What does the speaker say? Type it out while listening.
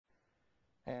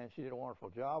and she did a wonderful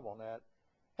job on that.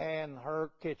 And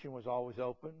her kitchen was always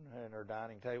open, and her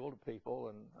dining table to people,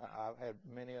 and I've had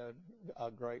many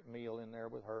a great meal in there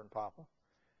with her and Papa.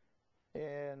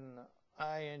 And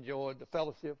I enjoyed the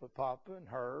fellowship with Papa and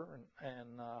her,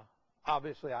 and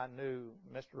obviously I knew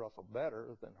Mr. Russell better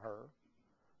than her,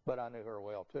 but I knew her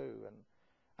well too. And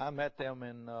I met them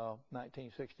in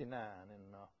 1969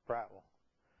 in Prattville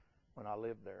when I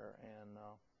lived there, and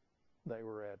they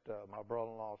were at my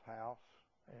brother-in-law's house,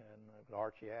 and with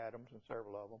Archie Adams and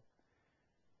several of them.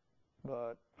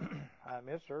 But I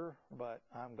miss her, but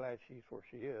I'm glad she's where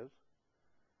she is.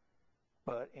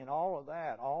 But in all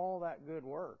that good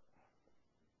work,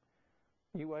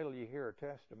 you wait till you hear a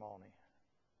testimony.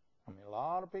 I mean, a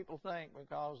lot of people think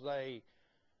because they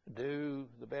do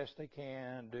the best they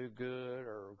can, do good,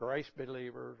 or grace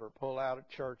believers, or pull out of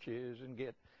churches and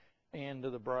get into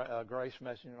the grace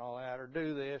message and all that, or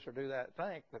do this or do that,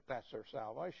 think that that's their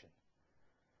salvation.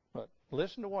 But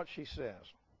listen to what she says.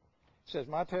 It says,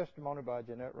 my testimony by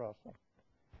Jeanette Russell.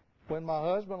 When my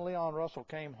husband, Leon Russell,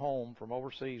 came home from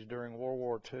overseas during World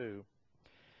War II,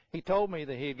 he told me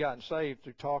that he had gotten saved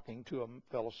through talking to a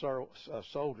fellow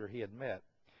soldier he had met.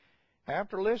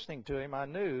 After listening to him, I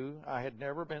knew I had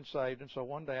never been saved, and so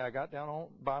one day I got down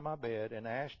by my bed and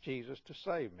asked Jesus to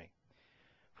save me.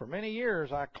 For many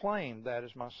years, I claimed that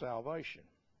as my salvation.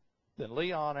 Then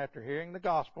Leon, after hearing the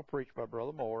gospel preached by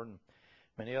Brother Moore and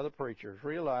many other preachers,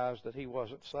 realized that he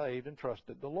wasn't saved and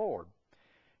trusted the Lord.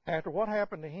 After what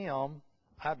happened to him,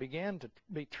 I began to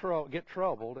get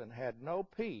troubled and had no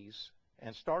peace,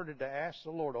 and started to ask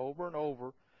the Lord over and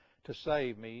over to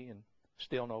save me, and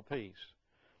still no peace.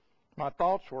 My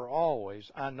thoughts were always,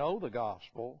 I know the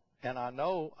gospel, and I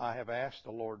know I have asked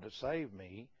the Lord to save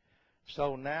me,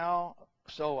 so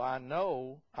I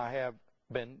know I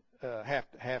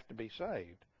have to be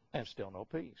saved, and still no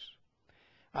peace.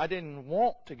 I didn't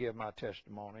want to give my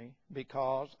testimony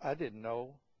because I didn't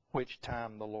know which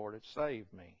time the Lord had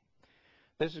saved me.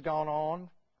 This has gone on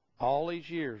all these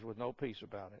years with no peace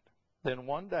about it. Then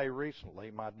one day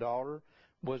recently, my daughter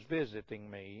was visiting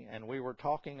me, and we were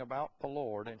talking about the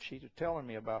Lord, and she was telling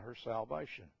me about her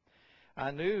salvation.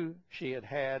 I knew she had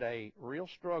had a real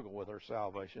struggle with her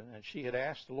salvation, and she had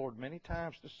asked the Lord many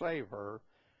times to save her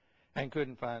and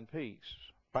couldn't find peace.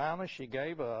 Finally, she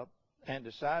gave up and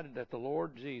decided that the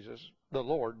Lord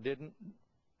didn't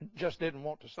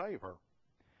want to save her.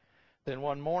 Then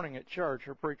one morning at church,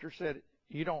 her preacher said,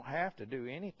 you don't have to do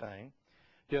anything.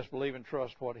 Just believe and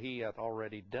trust what he hath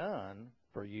already done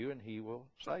for you, and he will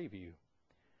save you.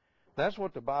 That's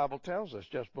what the Bible tells us.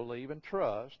 Just believe and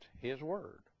trust his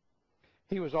word.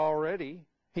 He has already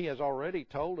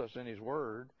told us in his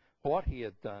word what he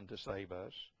had done to save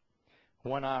us.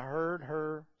 When I heard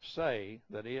her say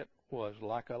that, it was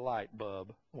like a light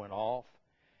bulb went off,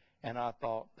 and I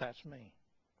thought, that's me.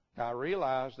 I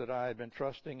realized that I had been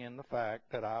trusting in the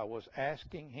fact that I was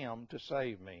asking him to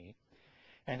save me,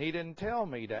 and he didn't tell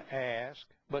me to ask,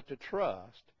 but to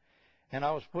trust, and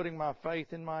I was putting my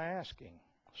faith in my asking.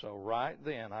 So right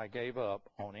then I gave up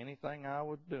on anything I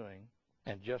was doing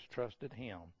and just trusted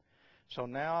him. So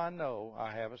now I know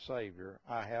I have a Savior.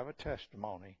 I have a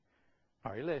testimony.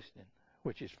 Are you listening?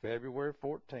 Which is February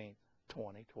 14th,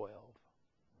 2012.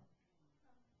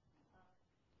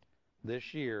 This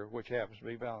year, which happens to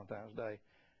be Valentine's Day.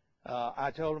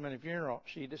 I told him in a funeral,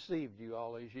 she deceived you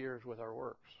all these years with her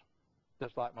works,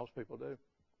 just like most people do.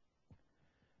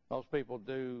 Most people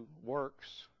do works,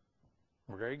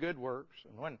 very good works.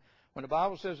 And when the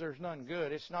Bible says there's none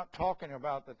good, it's not talking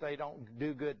about that they don't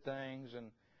do good things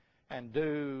and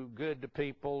do good to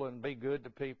people and be good to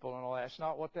people and all that. That's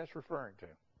not what that's referring to.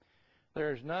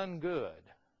 There's none good.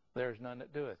 There's none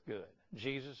that doeth good.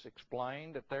 Jesus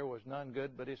explained that there was none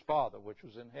good but his Father, which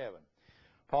was in heaven.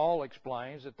 Paul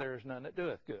explains that there is none that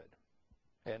doeth good.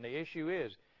 And the issue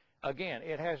is, again,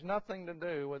 it has nothing to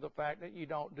do with the fact that you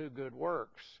don't do good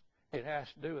works. It has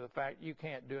to do with the fact you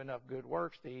can't do enough good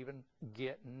works to even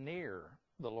get near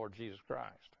the Lord Jesus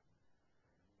Christ.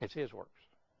 It's his works.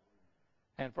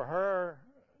 And for her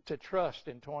to trust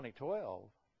in 2012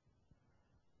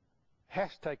 has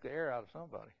to take the air out of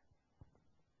somebody.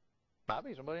 Might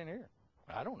be somebody in here.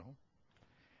 I don't know.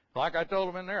 Like I told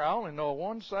them in there, I only know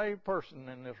one saved person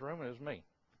in this room, and it's me.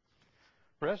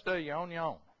 The rest of you on your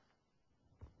own.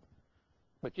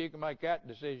 But you can make that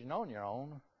decision on your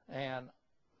own. And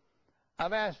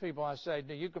I've asked people, I say,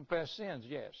 do you confess sins?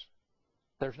 Yes.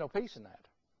 There's no peace in that.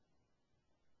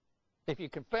 If you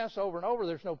confess over and over,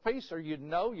 there's no peace, or you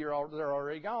know they're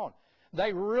already gone.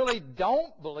 They really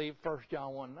don't believe 1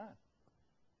 John 1:9.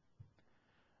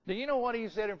 Do you know what he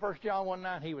said in 1 John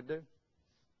 1:9 he would do?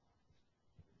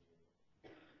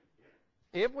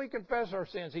 If we confess our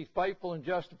sins, He's faithful and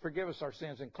just to forgive us our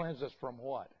sins and cleanse us from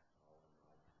what?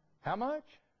 How much?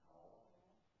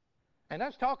 And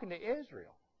that's talking to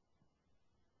Israel.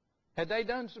 Had they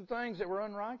done some things that were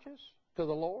unrighteous to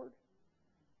the Lord?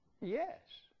 Yes.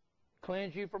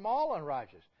 Cleanse you from all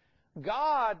unrighteousness.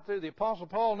 God, through the Apostle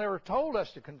Paul, never told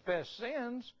us to confess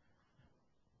sins.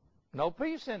 No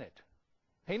peace in it.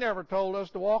 He never told us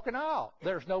to walk an aisle.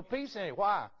 There's no peace in it.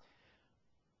 Why?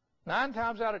 9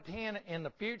 times out of 10 in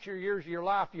the future years of your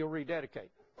life, you'll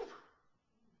rededicate.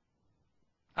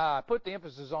 Put the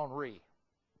emphasis on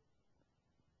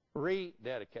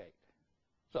rededicate.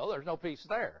 So there's no peace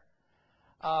there.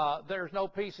 There's no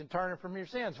peace in turning from your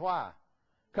sins. Why?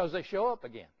 Because they show up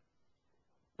again.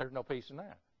 There's no peace in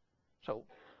that. So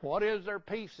what is there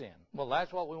peace in? Well,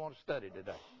 that's what we want to study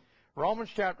today. Romans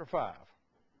chapter 5.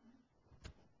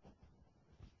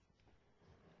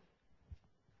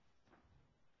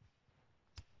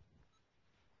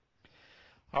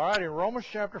 All right, in Romans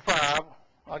chapter 5,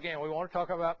 again, we want to talk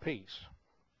about peace.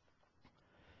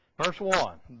 Verse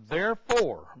 1,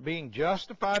 therefore, being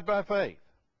justified by faith,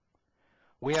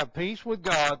 we have peace with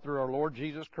God through our Lord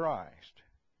Jesus Christ,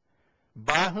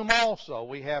 by whom also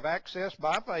we have access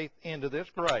by faith into this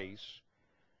grace,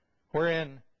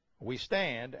 wherein we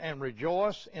stand and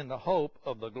rejoice in the hope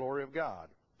of the glory of God.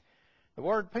 The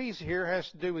word peace here has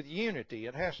to do with unity.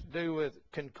 It has to do with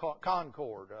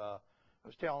concord. I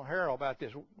was telling Harold about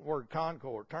this word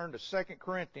concord. Turn to 2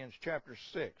 Corinthians chapter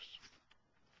 6.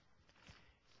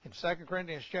 In 2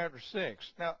 Corinthians chapter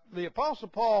 6. Now, the Apostle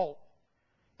Paul,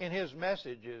 in his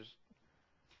messages,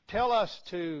 tell us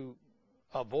to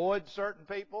avoid certain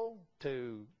people,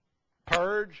 to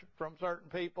purge from certain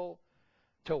people,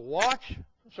 to watch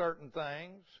certain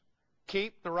things,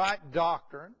 keep the right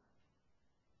doctrine,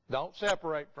 don't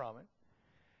separate from it.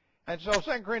 And so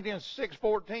 2 Corinthians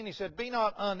 6:14, he said, be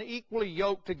not unequally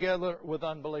yoked together with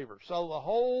unbelievers. So the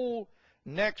whole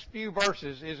next few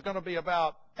verses is going to be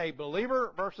about a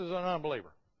believer versus an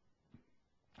unbeliever.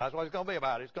 That's what it's going to be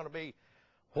about. It's going to be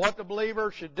what the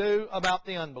believer should do about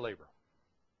the unbeliever.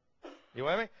 You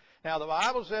with me? Now, the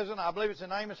Bible says, and I believe it's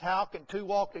in Amos, how can two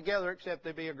walk together except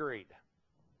they be agreed?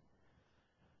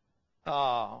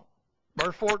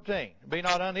 Verse 14, be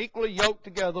not unequally yoked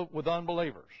together with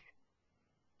unbelievers.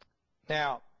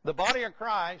 Now, the body of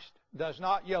Christ does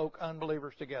not yoke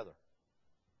unbelievers together.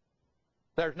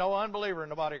 There's no unbeliever in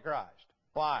the body of Christ.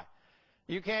 Why?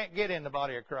 You can't get in the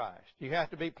body of Christ. You have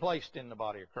to be placed in the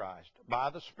body of Christ by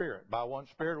the Spirit. By one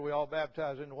Spirit, we all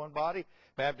baptize into one body.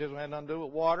 Baptism has nothing to do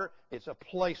with water. It's a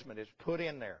placement. It's put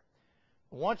in there.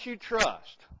 Once you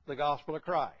trust the gospel of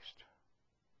Christ,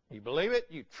 you believe it,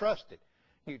 you trust it.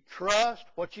 You trust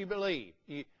what you believe.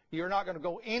 You're not going to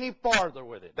go any farther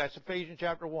with it. That's Ephesians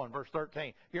chapter 1, verse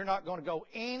 13. You're not going to go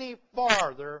any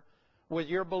farther with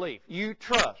your belief. You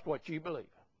trust what you believe.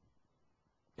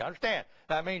 You understand?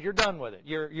 That means you're done with it.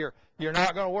 You're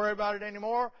not going to worry about it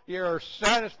anymore. You're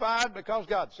satisfied because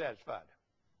God's satisfied.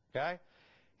 Okay?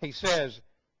 He says,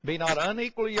 be not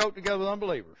unequally yoked together with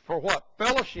unbelievers. For what?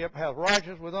 Fellowship hath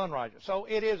righteous with unrighteous. So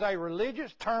it is a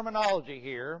religious terminology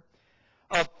here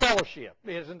of fellowship.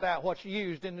 Isn't that what's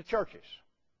used in the churches?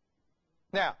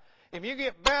 Now, if you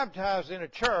get baptized in a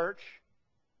church,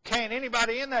 can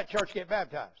anybody in that church get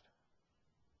baptized?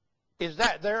 Is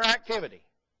that their activity?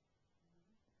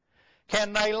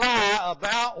 Can they lie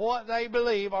about what they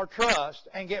believe or trust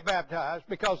and get baptized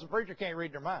because the preacher can't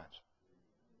read their minds?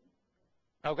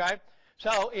 Okay?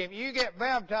 So if you get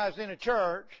baptized in a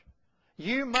church,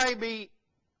 you may be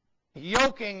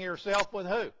yoking yourself with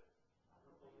who?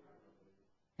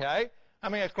 Okay? I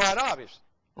mean, it's quite obvious.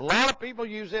 A lot of people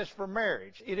use this for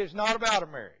marriage. It is not about a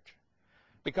marriage.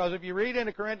 Because if you read in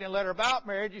the Corinthian letter about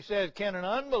marriage, he says, can an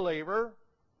unbeliever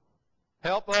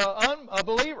help a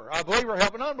believer? A believer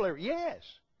help an unbeliever? Yes.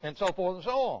 And so forth and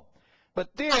so on.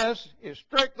 But this is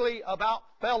strictly about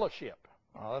fellowship.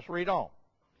 Now, let's read on.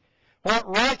 What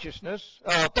righteousness,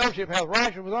 fellowship hath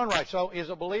righteous with unrighteous. So is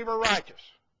a believer righteous?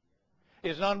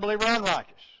 Is an unbeliever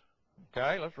unrighteous?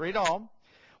 Okay, let's read on.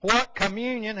 What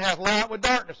communion hath light with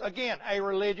darkness? Again, a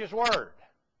religious word.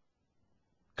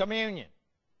 Communion.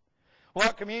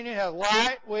 What communion hath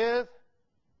light with?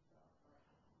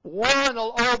 One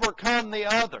will overcome the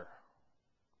other.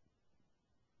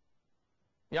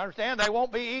 You understand? They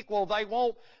won't be equal. They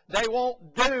won't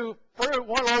do fruit.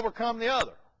 One will overcome the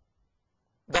other.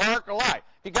 Dark or light.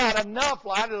 You got enough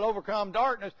light, it'll overcome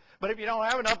darkness. But if you don't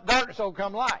have enough darkness, it'll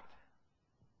overcome light.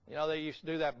 You know, they used to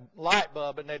do that light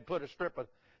bulb, and they'd put a strip of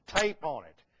tape on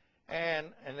it.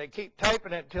 And they keep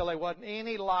taping it until there wasn't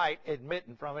any light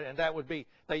admitting from it, and that would be,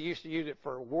 they used to use it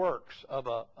for works of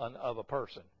a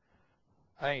person.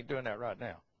 I ain't doing that right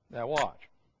now. Now watch.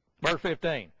 Verse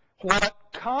 15. What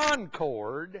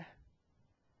concord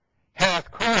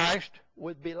hath Christ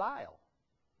with Belial?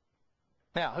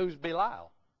 Now, who's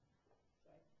Belial?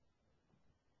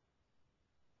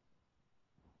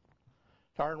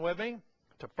 Turn with me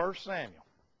to 1 Samuel,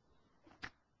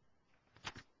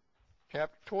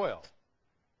 chapter 12.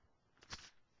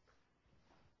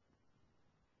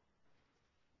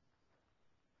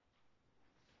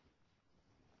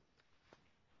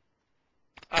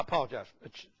 I apologize.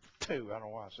 It's 2. I don't know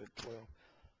why I said 12.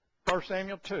 1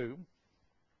 Samuel 2.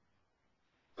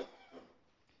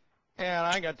 And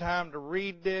I ain't got time to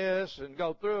read this and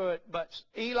go through it, but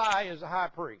Eli is the high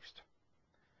priest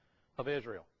of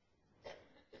Israel.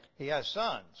 He has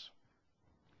sons.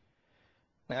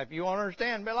 Now, if you want to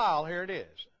understand Belial, here it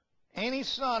is. Any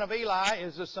son of Eli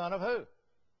is the son of who?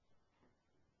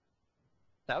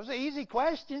 That was an easy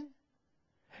question.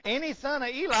 Any son of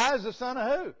Eli is the son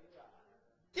of who?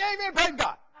 Yeah, amen, praise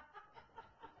God.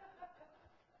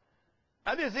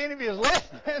 I just any of you is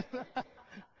listening. All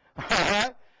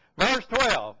right. Verse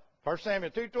 12. 1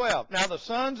 Samuel 2:12. Now the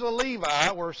sons of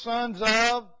Levi were sons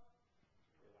of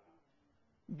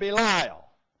Belial.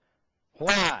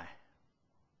 Why?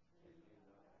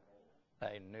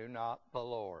 They knew not the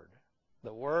Lord.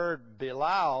 The word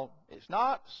Belial is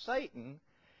not Satan.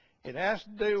 It has to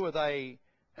do with a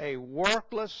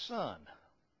worthless son.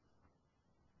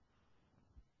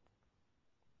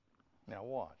 Now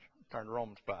watch. Turn to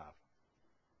Romans 5.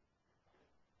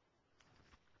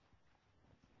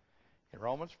 In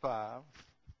Romans 5,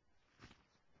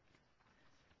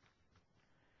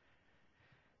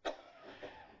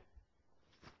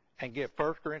 and get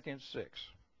 1 Corinthians 6.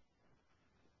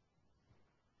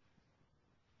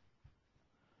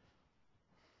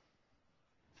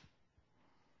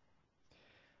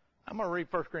 I'm going to read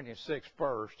 1 Corinthians 6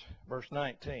 first, verse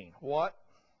 19. What?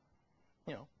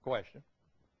 Question.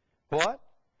 What?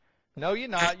 Know ye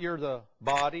not that your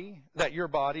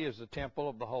body is the temple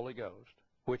of the Holy Ghost,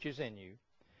 which is in you,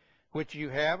 which you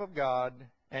have of God,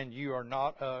 and you are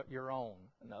not your own.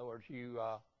 In other words,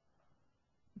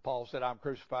 Paul said, I'm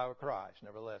crucified with Christ.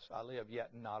 Nevertheless, I live,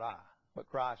 yet not I. But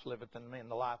Christ liveth in me, and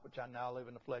the life which I now live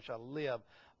in the flesh, I live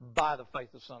by the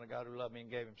faith of the Son of God who loved me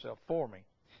and gave himself for me.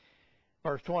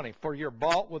 Verse 20, for you're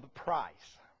bought with a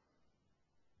price.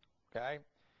 Okay?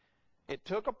 It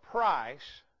took a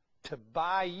price to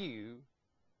buy you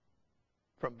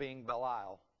from being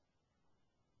Belial.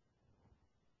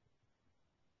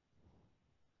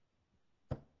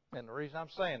 And the reason I'm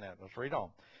saying that, let's read on.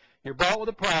 You're bought with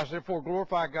a price, therefore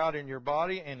glorify God in your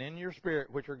body and in your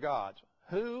spirit, which are God's.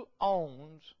 Who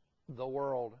owns the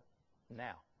world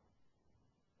now?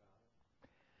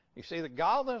 You see, the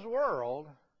God of this world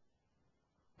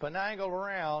finagled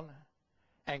around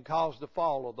and caused the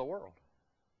fall of the world.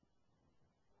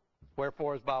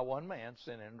 Wherefore is by one man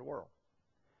sin entered the world.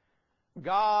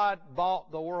 God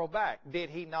bought the world back. Did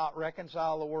he not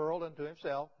reconcile the world unto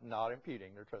himself, not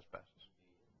imputing their trespasses?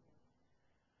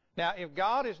 Now, if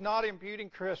God is not imputing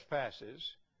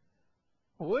trespasses,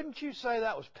 wouldn't you say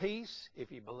that was peace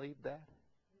if you believed that?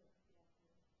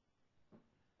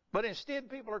 But instead,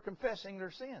 people are confessing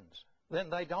their sins. Then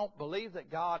they don't believe that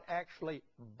God actually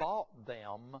bought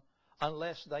them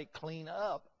unless they clean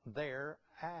up their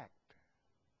act.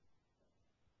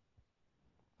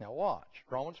 Now watch,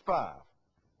 Romans 5,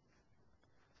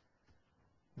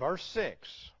 verse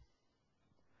 6.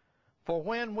 For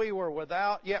when we were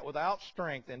yet without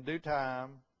strength in due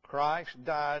time, Christ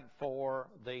died for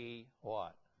the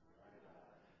what?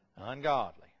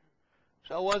 Ungodly.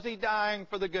 So was he dying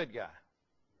for the good guy?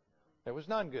 There was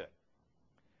none good.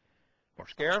 For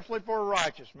scarcely for a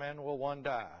righteous man will one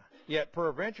die. Yet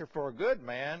peradventure for a good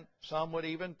man, some would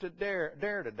even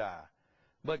dare to die.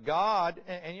 But God,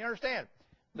 and you understand,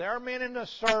 there are men in the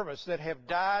service that have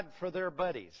died for their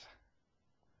buddies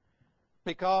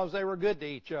because they were good to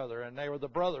each other and they were the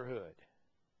brotherhood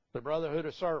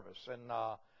of service.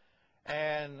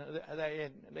 And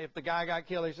if the guy got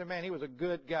killed, he said, man, he was a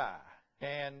good guy.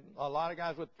 And a lot of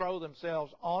guys would throw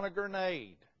themselves on a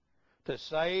grenade to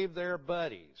save their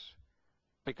buddies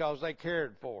because they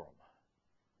cared for them.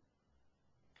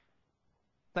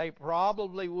 They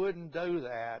probably wouldn't do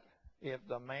that if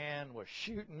the man was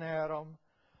shooting at them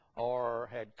or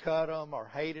had cut them or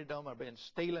hated them or been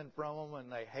stealing from them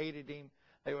and they hated him.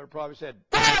 They would have probably said,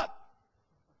 "But!"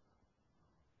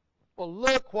 Well,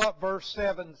 look what verse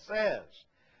 7 says.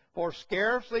 For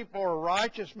scarcely for a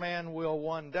righteous man will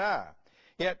one die.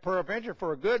 Yet peradventure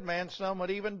for a good man some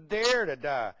would even dare to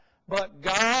die. But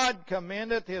God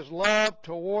commendeth his love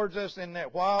towards us in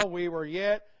that while we were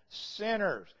yet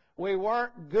sinners, We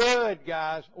weren't good,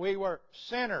 guys. We were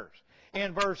sinners.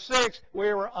 In verse 6,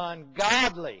 we were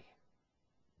ungodly.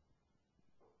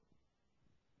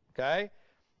 Okay?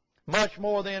 Much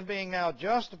more than being now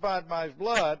justified by His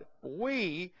blood,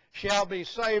 we shall be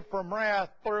saved from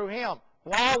wrath through Him.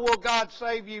 Why will God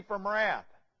save you from wrath?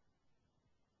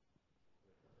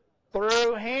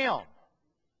 Through Him.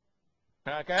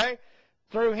 Okay?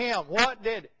 Through Him. What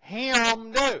did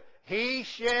Him do? He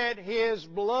shed His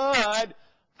blood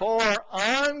for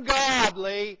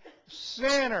ungodly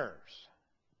sinners.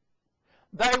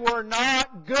 They were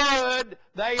not good.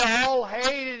 They all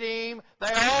hated Him.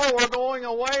 They all were going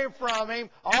away from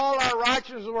Him. All our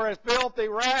righteousness were as filthy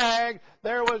rags.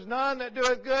 There was none that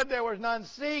doeth good. There was none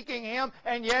seeking Him.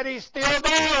 And yet He's still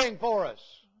dying for us.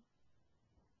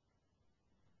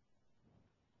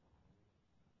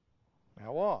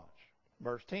 Now watch.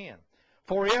 Verse 10.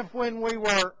 For if when we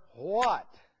were what?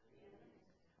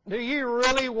 Do you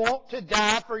really want to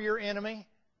die for your enemy?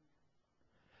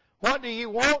 What do you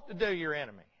want to do your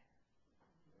enemy?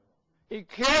 You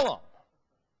kill him.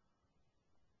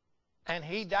 And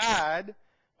He died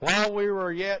while we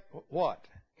were yet what?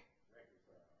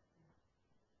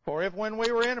 For if when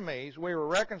we were enemies, we were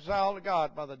reconciled to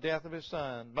God by the death of His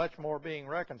Son, much more being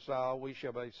reconciled, we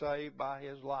shall be saved by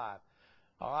His life.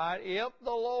 All right, if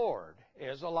the Lord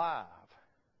is alive,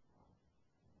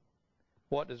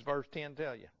 what does verse 10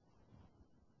 tell you?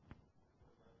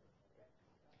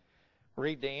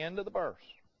 Read the end of the verse.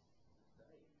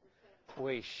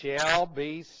 We shall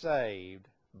be saved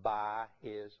by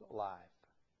His life.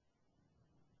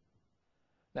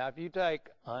 Now, if you take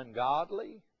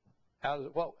ungodly, how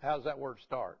does that word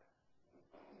start?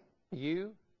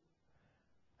 You.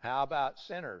 How about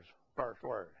sinners? First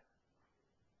word.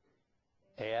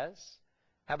 S.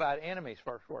 How about enemies?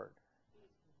 First word.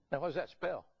 Now, what does that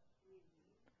spell?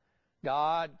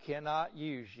 God cannot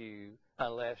use you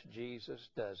unless Jesus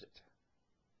does it.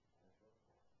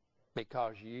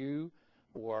 Because you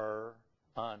were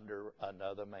under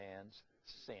another man's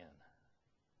sin.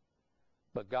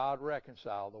 But God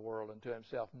reconciled the world unto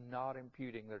Himself, not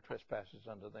imputing their trespasses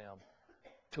unto them.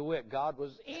 To wit, God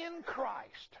was in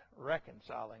Christ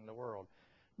reconciling the world.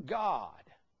 God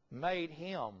made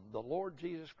Him, the Lord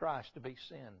Jesus Christ, to be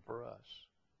sin for us.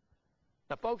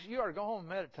 Now, folks, you ought to go home and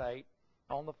meditate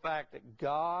on the fact that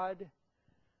God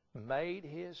made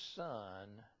His Son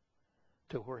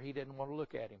to where He didn't want to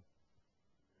look at Him.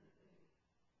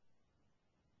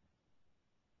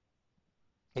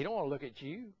 He don't want to look at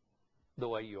you the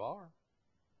way you are.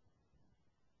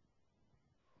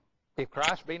 If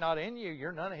Christ be not in you,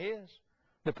 you're none of His.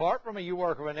 Depart from me, you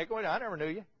worker of iniquity. I never knew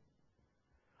you.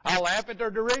 I laugh at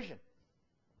their derision.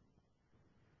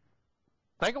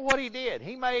 Think of what He did.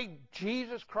 He made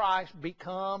Jesus Christ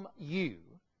become you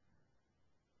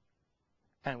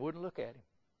and wouldn't look at Him.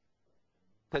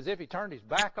 As if He turned His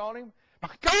back on Him. My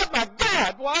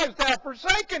God, why hast Thou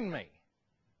forsaken me?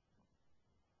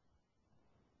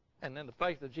 And then the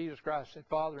faith of Jesus Christ said,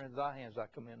 Father, into Thy hands I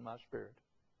commend my spirit.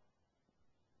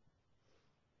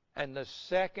 And the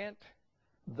second,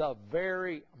 the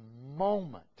very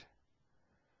moment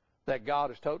that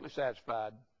God is totally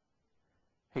satisfied,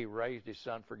 He raised His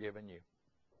Son, forgiving you.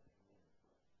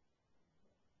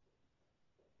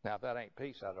 Now, if that ain't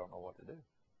peace, I don't know what to do.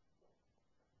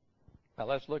 Now,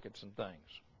 let's look at some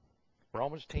things.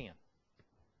 Romans 10.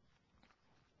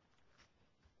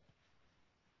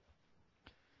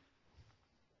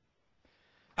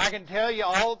 I can tell you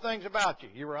all the things about you.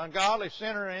 You were ungodly,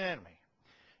 sinner, and enemy.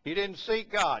 You didn't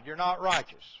seek God. You're not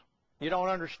righteous. You don't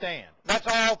understand. That's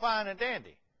all fine and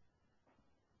dandy.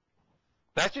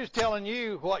 That's just telling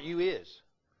you what you is.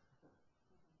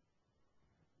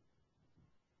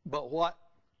 But what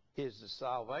is the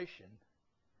salvation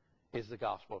is the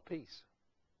gospel of peace.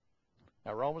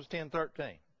 Now, Romans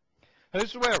 10:13.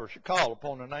 Whosoever shall call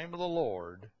upon the name of the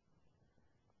Lord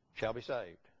shall be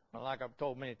saved. Well, like I've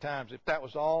told many times, if that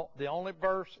was the only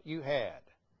verse you had,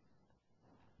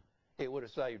 it would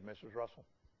have saved Mrs. Russell.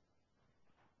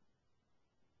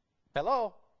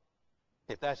 Hello?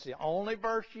 If that's the only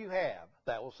verse you have,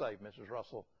 that will save Mrs.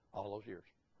 Russell all those years.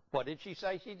 What did she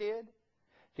say she did?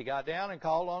 She got down and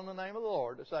called on the name of the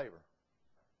Lord to save her.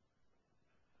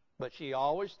 But she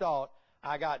always thought,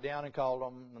 I got down and called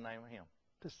on the name of Him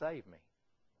to save me.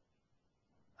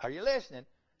 Are you listening?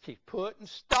 She's putting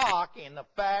stock in the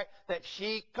fact that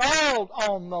she called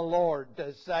on the Lord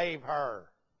to save her.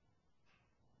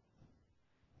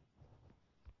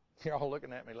 You're all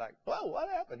looking at me like, whoa, what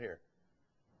happened here?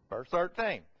 Verse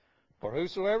 13. For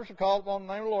whosoever shall call upon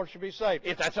the name of the Lord shall be saved.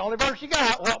 If that's the only verse you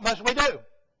got, what must we do?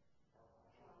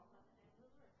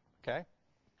 Okay.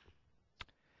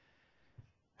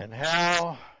 And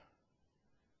how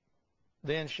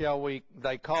then shall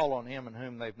they call on him in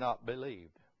whom they've not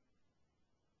believed?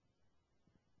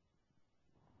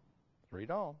 Read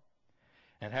on.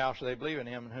 And how shall they believe in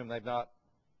him in whom they've not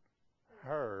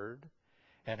heard?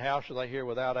 And how shall they hear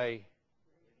without a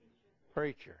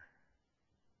preacher?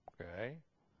 Okay.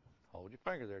 Hold your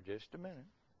finger there just a minute.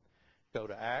 Go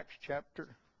to Acts chapter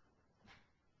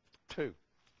 2.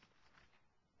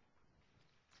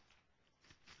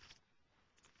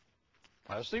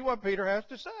 Let's see what Peter has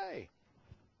to say.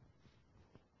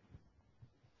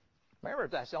 Remember,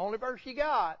 if that's the only verse you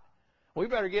got, we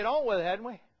better get on with it, hadn't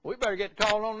we? We better get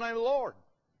calling on the name of the Lord.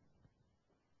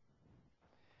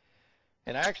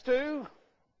 In Acts 2,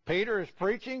 Peter is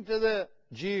preaching to the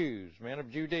Jews, men of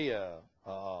Judea,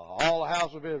 all the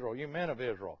house of Israel, you men of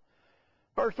Israel.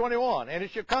 Verse 21, and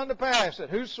it shall come to pass that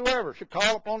whosoever shall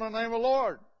call upon the name of the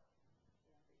Lord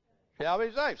shall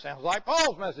be saved. Sounds like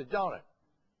Paul's message, don't it?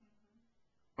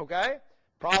 Okay?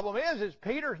 Problem is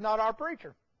Peter's not our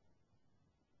preacher.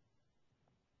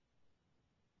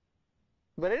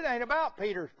 But it ain't about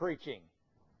Peter's preaching.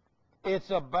 It's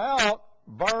about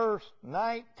verse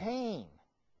 19.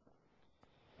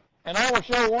 And I will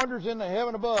show wonders in the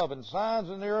heaven above and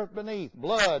signs in the earth beneath,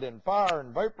 blood and fire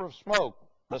and vapor of smoke.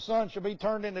 The sun shall be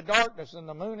turned into darkness and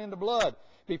the moon into blood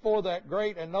before that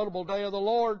great and notable day of the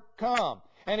Lord come.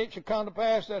 And it shall come to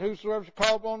pass that whosoever shall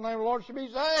call upon the name of the Lord shall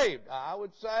be saved. I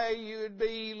would say you would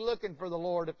be looking for the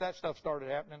Lord if that stuff started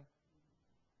happening.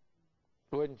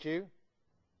 Wouldn't you?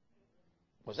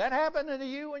 Was that happening to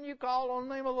you when you called on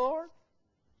the name of the Lord?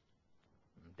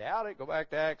 Doubt it. Go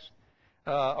back to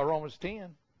Romans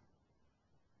 10.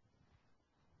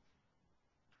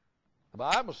 The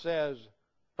Bible says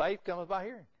faith cometh by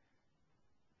hearing,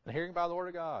 and hearing by the word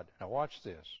of God. Now watch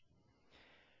this.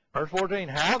 Verse 14,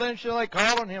 how then shall they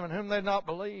call on him in whom they have not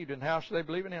believed? And how shall they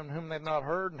believe in him in whom they have not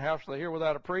heard? And how shall they hear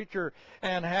without a preacher?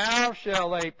 And how shall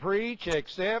they preach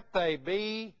except they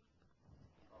be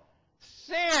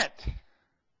sent?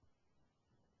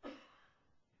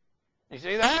 You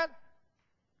see that?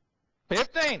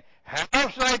 15, how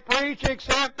shall they preach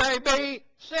except they be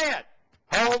sent?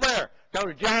 Hold there. Go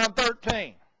to John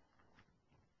 13.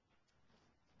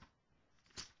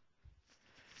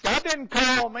 God didn't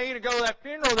call me to go to that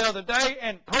funeral the other day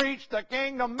and preach the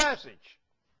kingdom message.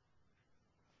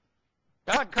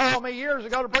 God called me years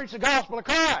ago to preach the gospel of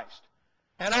Christ.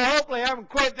 And I hopefully haven't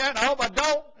quit that, and I hope I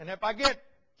don't. And if I get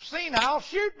senile,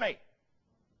 shoot me.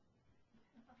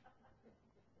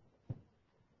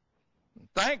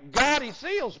 Thank God he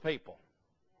seals people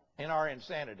in our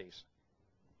insanities.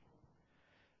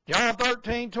 John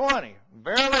 13:20.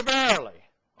 Verily, verily.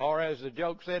 Or as the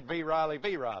joke said, be Riley,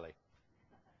 be Riley.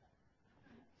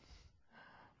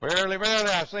 Verily,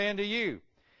 verily, I say unto you,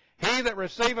 he that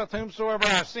receiveth whomsoever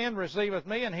I send receiveth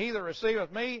me, and he that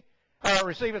receiveth me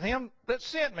receiveth him that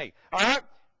sent me. All right?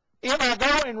 If I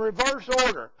go in reverse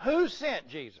order, who sent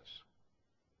Jesus?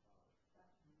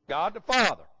 God the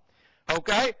Father.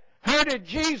 Okay? Who did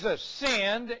Jesus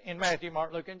send in Matthew,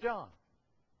 Mark, Luke, and John?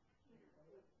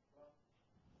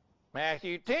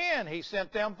 Matthew 10, he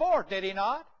sent them forth, did he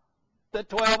not? The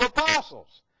 12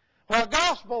 apostles. What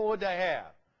gospel would they have?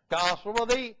 Gospel of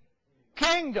the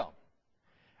kingdom.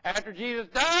 After Jesus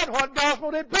died, what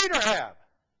gospel did Peter have?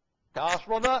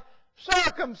 Gospel of the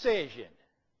circumcision.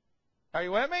 Are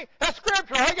you with me? That's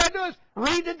Scripture. All you got to do is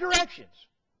read the directions.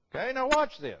 Okay, now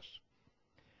watch this.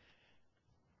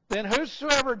 Then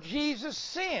whosoever Jesus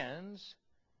sends,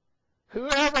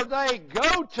 whoever they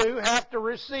go to have to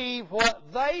receive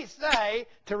what they say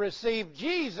to receive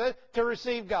Jesus, to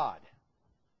receive God.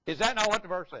 Is that not what the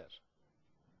verse says?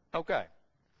 Okay.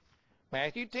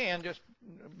 Matthew 10, just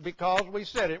because we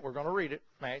said it, we're going to read it.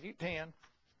 Matthew 10.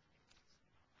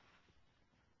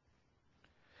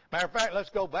 Matter of fact, let's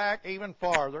go back even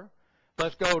farther.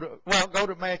 Let's go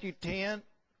to Matthew 10.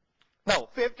 No,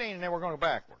 15, and then we're going to go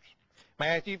backwards.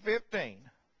 Matthew 15.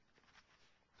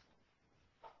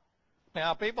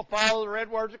 Now, people follow the red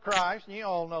words of Christ, and you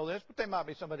all know this, but there might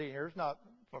be somebody here who's not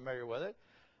familiar with it.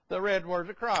 The red words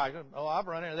of Christ. Oh, I've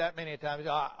run into that many times.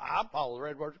 I follow the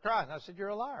red words of Christ. And I said, you're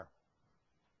a liar.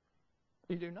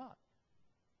 You do not.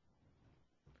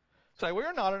 Say,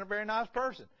 we're not a very nice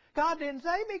person. God didn't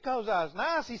save me because I was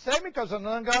nice. He saved me because I'm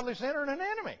an ungodly sinner and an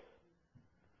enemy.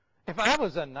 If I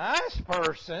was a nice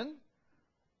person,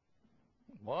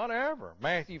 whatever.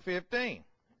 Matthew 15.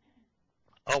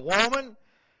 A woman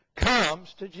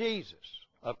comes to Jesus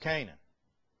of Canaan.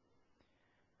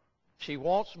 She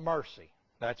wants mercy.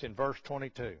 That's in verse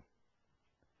 22.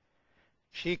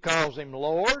 She calls him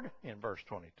Lord in verse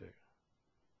 22.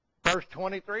 Verse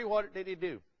 23, what did he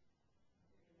do?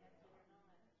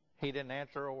 He didn't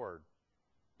answer a word.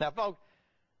 Now, folks,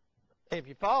 if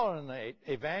you're following the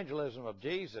evangelism of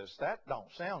Jesus, that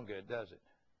don't sound good, does it?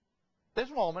 This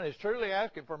woman is truly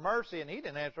asking for mercy, and he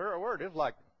didn't answer her a word. It's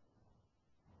like,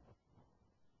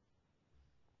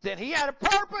 that he had a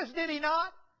purpose, did he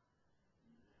not?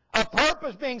 A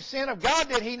purpose being sent of God,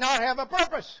 did he not have a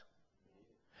purpose?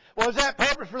 Was that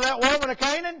purpose for that woman of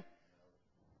Canaan?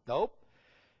 Nope.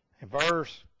 In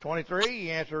verse 23,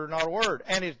 he answered not a word.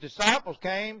 And his disciples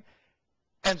came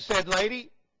and said,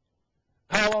 Lady,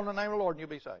 call on the name of the Lord and you'll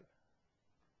be saved.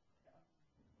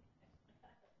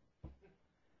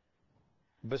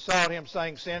 Besought him,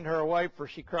 saying, Send her away, for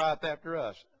she crieth after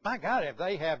us. My God, if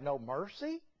they have no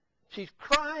mercy, she's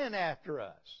crying after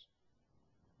us.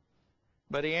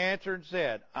 But he answered and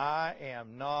said, I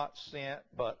am not sent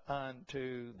but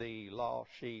unto the lost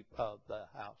sheep of the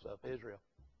house of Israel.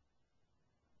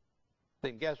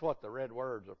 Then guess what the red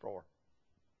words are for?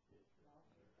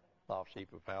 Lost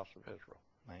sheep of the house of Israel.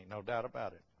 Ain't no doubt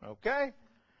about it. Okay?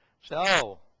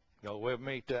 So, go with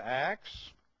me to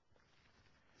Acts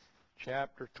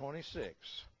chapter 26.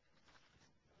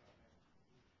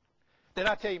 Did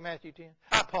I tell you Matthew 10?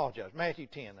 I apologize. Matthew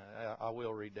 10. I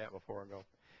will read that before I go.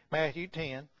 Matthew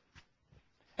 10.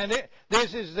 And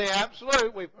this is the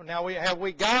absolute.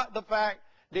 We got the fact,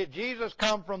 did Jesus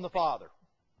come from the Father?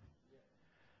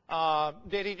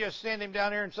 Did he just send him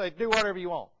down here and say, do whatever you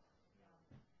want?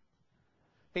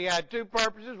 He had two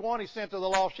purposes. One, he sent to the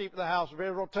lost sheep of the house of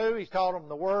Israel. Two, he's taught them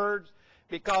the words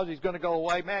because he's going to go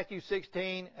away. Matthew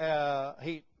 16,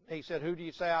 he said, who do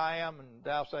you say I am? And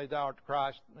thou say thou art the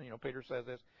Christ. Peter says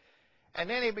this. And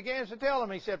then he begins to tell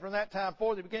them, he said, from that time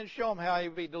forth, he begins to show them how he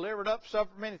would be delivered up, suffer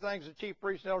many things, the chief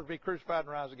priests and elders, be crucified and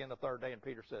rise again the third day. And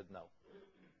Peter said no.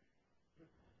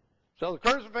 So the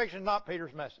crucifixion is not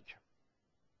Peter's message.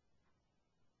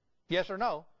 Yes or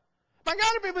no? My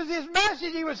God, if it was his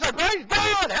message, he would say, praise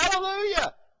God,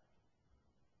 hallelujah.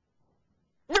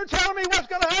 You're telling me what's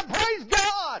going to happen? Praise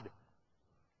God.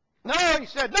 No, he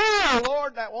said, no,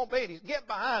 Lord, that won't be it. He's, get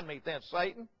behind me then,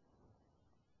 Satan.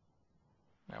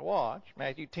 Now watch,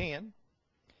 Matthew 10,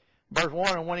 verse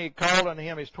 1, and when he had called unto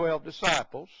him his 12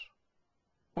 disciples,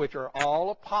 which are all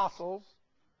apostles,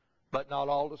 but not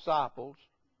all disciples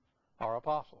are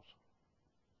apostles.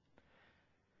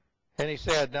 And he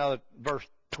said, now verse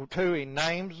 2, he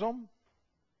names them.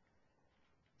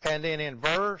 And then in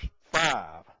verse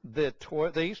 5,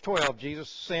 these 12 Jesus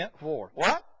sent forth.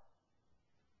 What?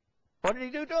 What did he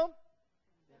do to them?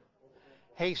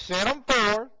 He sent them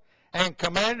forth and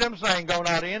commanded them, saying, go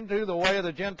not into the way of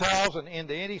the Gentiles and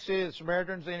into any city of the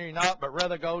Samaritans, enter ye not, but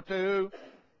rather go to.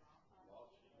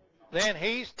 Then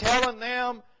he's telling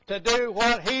them to do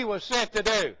what he was sent to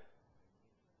do.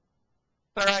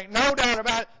 There ain't no doubt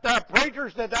about it. There are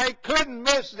preachers today couldn't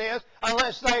miss this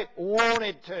unless they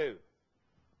wanted to.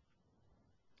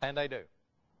 And they do.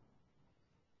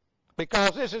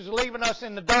 Because this is leaving us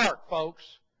in the dark, folks.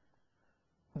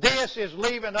 This is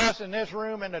leaving us in this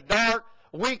room in the dark.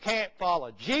 We can't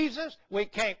follow Jesus. We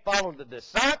can't follow the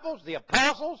disciples, the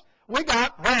apostles. We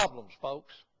got problems,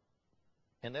 folks,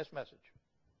 in this message.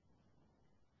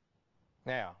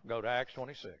 Now, go to Acts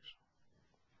 26.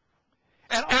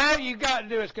 And all you got to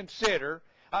do is consider,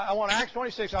 I want Acts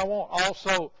 26, I want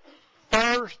also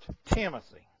 1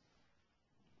 Timothy.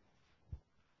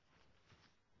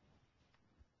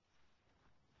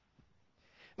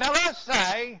 Now let's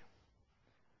say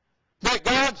that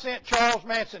God sent Charles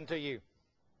Manson to you.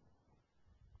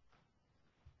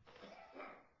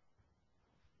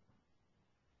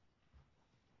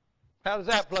 How does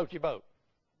that float your boat?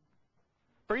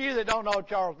 For you that don't know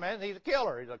Charles Manson, he's a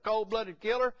killer. He's a cold-blooded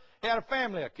killer. He had a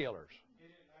family of killers. He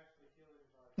didn't actually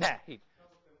kill anybody.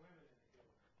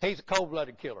 He's a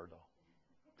cold-blooded killer,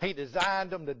 though. He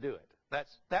designed them to do it.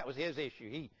 That was his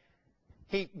issue.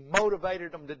 He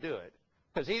motivated them to do it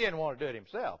because he didn't want to do it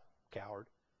himself. Coward.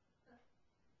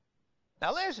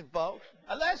 Now listen, folks.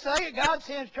 Let's say God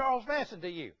sends Charles Manson to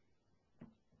you.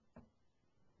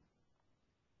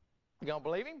 You gonna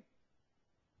believe him?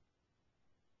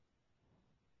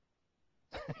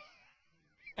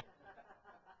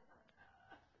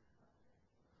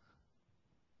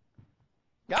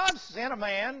 God sent a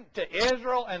man to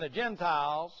Israel and the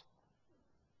Gentiles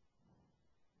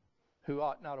who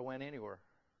ought not to went anywhere.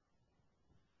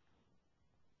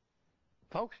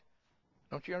 Folks,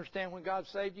 don't you understand when God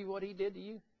saved you what he did to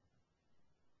you?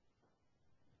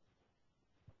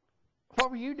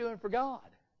 What were you doing for God?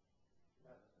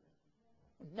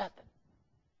 Nothing.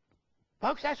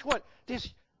 Folks, that's what this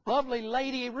lovely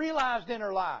lady realized in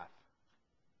her life.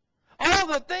 All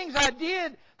the things I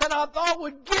did that I thought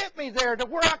would get me there to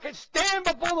where I could stand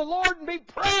before the Lord and be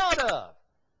proud of.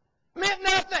 meant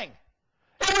nothing.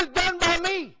 It was done by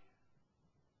me.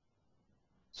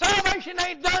 Salvation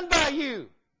ain't done by you.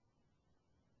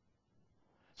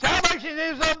 Salvation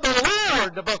is of the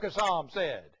Lord, the book of Psalms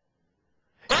said.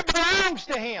 It belongs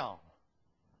to Him.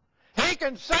 He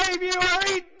can save you or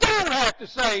He don't have to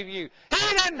save you.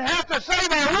 He didn't have to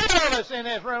save a one of us in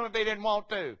this room if He didn't want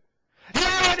to. He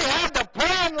already had the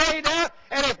plan laid out,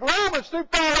 and if Romans through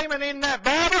Philemon in that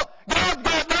Bible, God's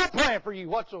got no plan for you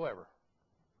whatsoever.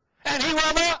 And He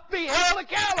will not be held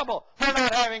accountable for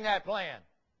not having that plan.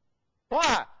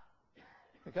 Why?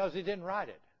 Because He didn't write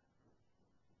it.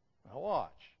 Now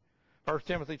watch. 1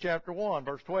 Timothy chapter 1,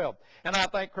 verse 12. And I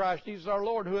thank Christ Jesus our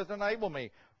Lord, who hath enabled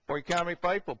me, for He counted me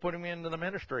faithful, put me into the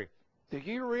ministry. Do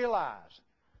you realize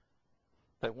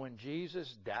that when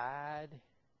Jesus died,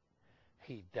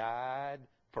 He died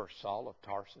for Saul of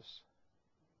Tarsus?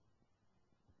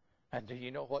 And do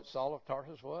you know what Saul of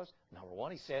Tarsus was? Number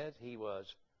one, he said he was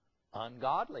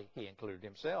ungodly. He included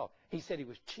himself. He said he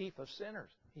was chief of sinners.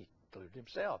 He included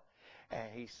himself. And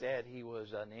he said he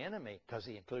was an enemy because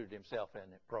he included himself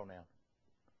in the pronoun.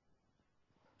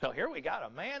 So here we got a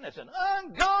man that's an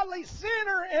ungodly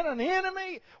sinner and an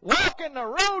enemy walking the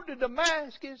road to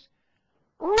Damascus,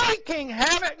 wreaking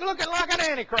havoc, looking like an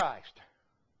antichrist.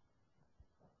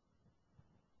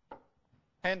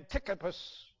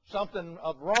 Antipas, something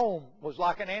of Rome, was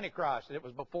like an antichrist, and it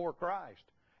was before Christ.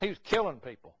 He was killing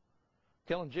people,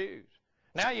 killing Jews.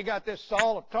 Now you got this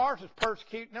Saul of Tarsus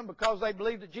persecuting them because they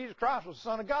believed that Jesus Christ was the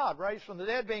Son of God, raised from the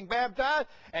dead, being baptized,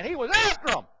 and he was after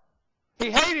them.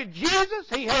 He hated Jesus,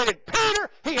 he hated Peter,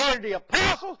 he hated the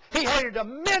apostles, he hated the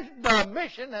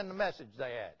mission and the message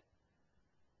they had.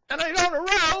 And he's on the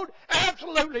road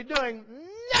absolutely doing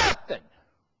nothing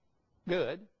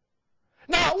good.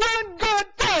 Not one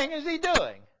good thing is he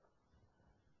doing.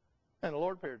 And the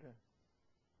Lord appeared to him.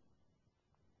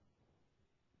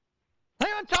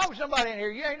 I'm talking to somebody in here.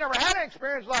 You ain't never had an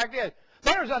experience like this.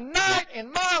 There's a night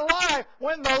in my life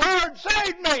when the Lord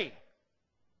saved me.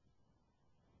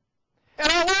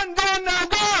 And I wasn't doing no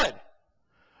good.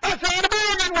 I tried to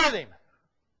bargain with Him.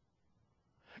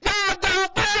 God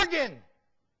don't bargain.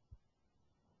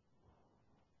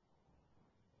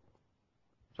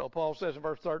 So Paul says in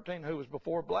verse 13, who was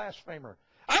before blasphemer.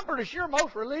 I'm pretty sure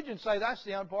most religions say that's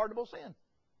the unpardonable sin.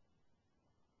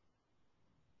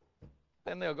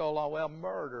 Then they'll go along, well,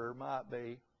 murder might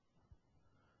be.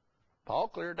 Paul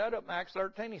cleared that up in Acts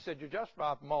 13. He said, you're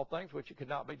justified from all things which you could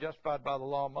not be justified by the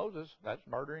law of Moses. That's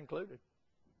murder included.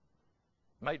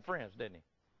 Made friends, didn't he?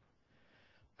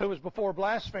 Who was before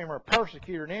blasphemer,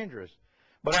 persecutor, and injurious,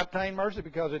 but obtained mercy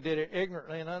because he did it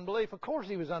ignorantly in unbelief. Of course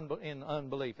he was in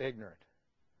unbelief, ignorant.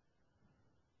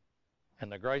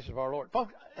 And the grace of our Lord.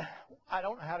 Folks, I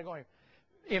don't know how to go in.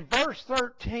 In verse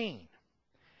 13,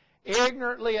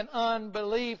 ignorantly in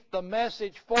unbelief, the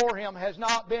message for him has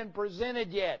not been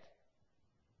presented yet.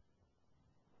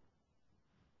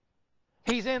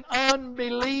 He's in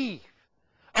unbelief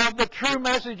of the true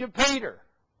message of Peter.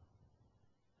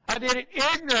 I did it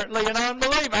ignorantly in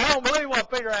unbelief. I don't believe what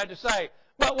Peter had to say.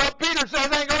 But what Peter says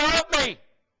ain't going to help me.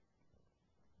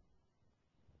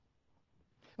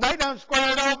 They done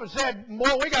squared off and said,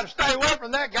 boy, we got to stay away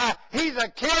from that guy. He's a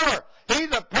killer.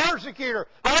 He's a persecutor.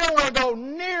 I don't want to go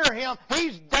near him.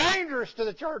 He's dangerous to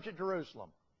the church at Jerusalem.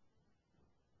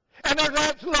 And there's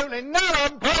absolutely none of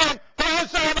them praying for his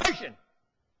salvation.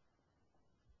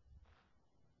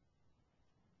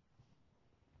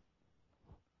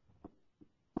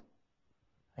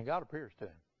 And God appears to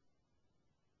him.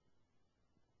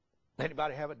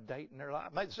 Anybody have a date in their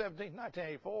life? May the 17th,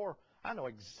 1984. I know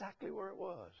exactly where it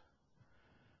was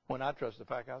when I trusted the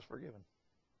fact I was forgiven.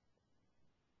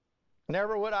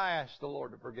 Never would I ask the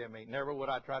Lord to forgive me. Never would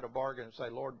I try to bargain and say,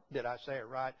 Lord, did I say it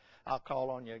right? I'll call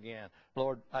on you again.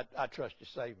 Lord, I trust you.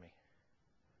 Save me.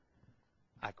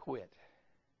 I quit.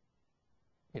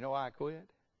 You know why I quit?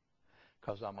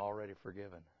 Because I'm already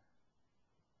forgiven.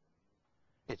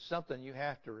 It's something you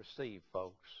have to receive,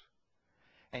 folks.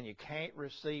 And you can't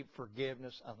receive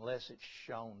forgiveness unless it's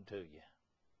shown to you.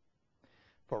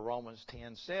 For Romans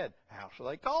 10 said, how shall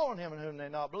they call on him in whom they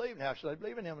not believe? And how shall they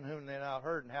believe in him in whom they not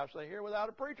heard? And how shall they hear without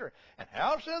a preacher? And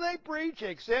how shall they preach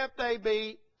except they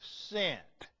be sent?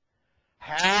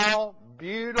 How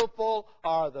beautiful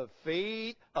are the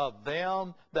feet of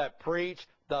them that preach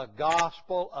the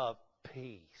gospel of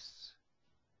peace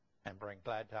and bring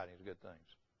glad tidings of good things.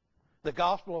 The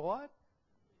gospel of what?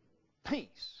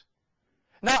 Peace.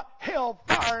 Not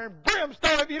hellfire and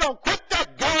brimstone. If you don't quit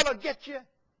that, God will get you.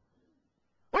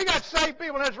 We got saved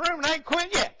people in this room and they ain't quit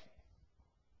yet.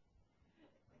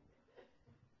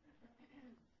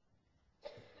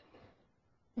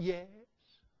 Yes.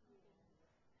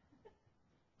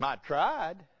 Might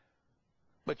tried,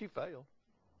 but you failed.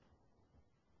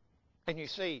 And you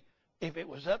see, if it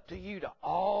was up to you to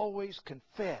always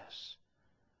confess,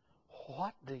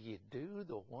 what do you do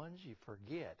the ones you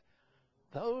forget?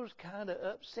 Those kind of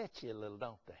upset you a little,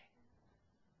 don't they?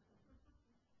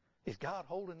 Is God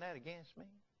holding that against me?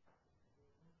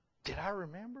 Did I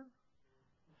remember?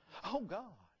 Oh, God.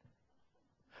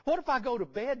 What if I go to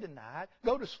bed tonight,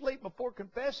 go to sleep before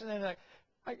confessing, and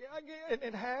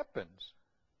it happens?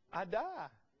 I die.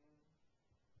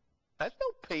 That's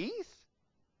no peace.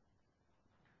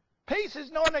 Peace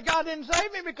is knowing that God didn't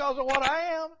save me because of what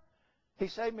I am. He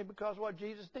saved me because of what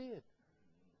Jesus did.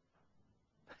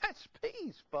 That's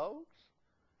peace, folks.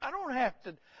 I don't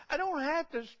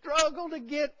have to struggle to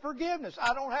get forgiveness.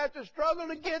 I don't have to struggle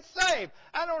to get saved.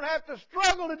 I don't have to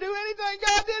struggle to do anything.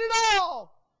 God did it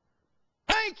all.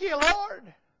 Thank you,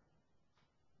 Lord.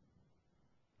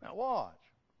 Now watch.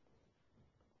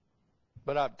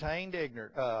 But I obtained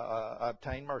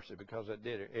mercy because I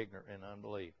did it ignorant and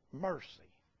unbelief. Mercy.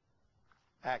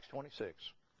 Acts 26.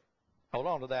 Hold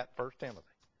on to that, 1 Timothy.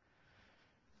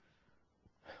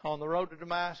 On the road to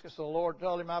Damascus, the Lord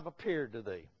told him, I've appeared to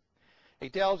thee. He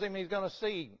tells him he's going to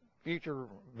see future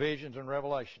visions and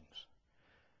revelations.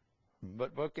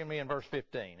 But look at me in verse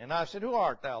 15. And I said, who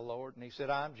art thou, Lord? And he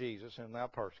said, I am Jesus, whom thou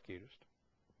persecutest.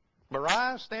 But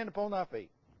rise, stand upon thy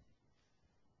feet.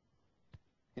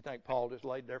 You think Paul just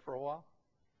laid there for a while?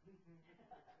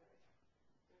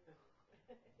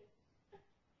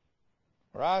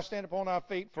 Rise, stand upon thy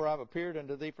feet, for I've appeared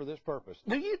unto thee for this purpose.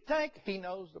 Do you think he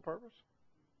knows the purpose?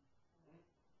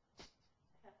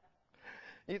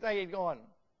 You think he's going,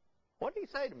 what did he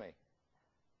say to me?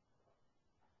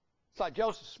 It's like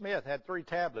Joseph Smith had 3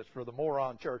 tablets for the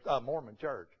Mormon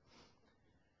church.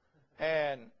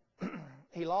 And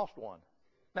he lost one.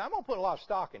 Now, I'm going to put a lot of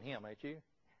stock in him, ain't you?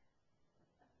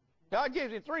 God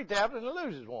gives him 3 tablets and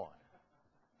loses one.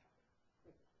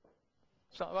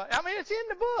 So, I mean, it's in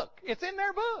the book. It's in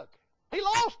their book. He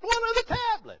lost one of the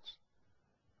tablets.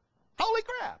 Holy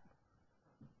crap.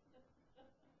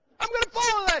 I'm going to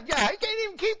follow that guy. He can't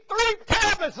even keep 3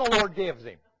 tablets the Lord gives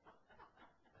him.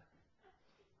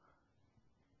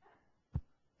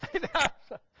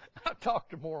 I've talked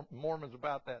to more Mormons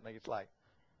about that, and it's like,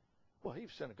 well, he's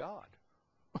a son of God.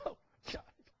 Well,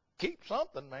 keep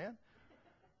something, man.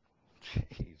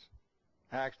 Jeez.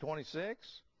 Acts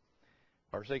 26,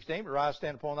 verse 16, but rise,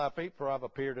 stand upon thy feet, for I've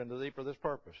appeared unto thee for this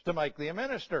purpose, to make thee a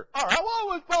minister. All right, what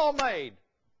was Paul made?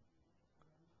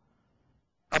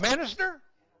 A minister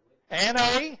and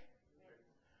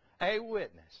a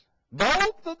witness.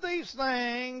 Both of these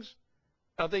things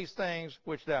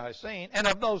which thou hast seen, and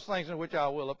of those things in which I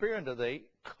will appear unto thee,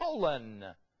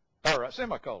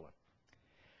 semicolon.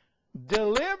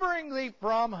 Delivering thee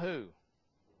from who?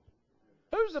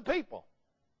 Who's the people?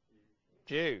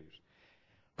 Jews.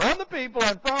 From the people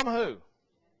and from who?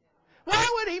 Why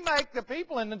would he make the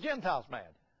people and the Gentiles mad?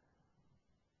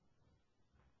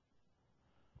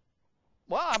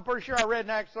 Well, I'm pretty sure I read in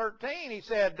Acts 13, he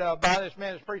said, by this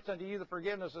man is preached unto you the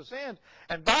forgiveness of sins,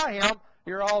 and by him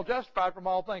you're all justified from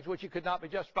all things which you could not be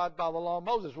justified by the law of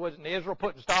Moses. Wasn't Israel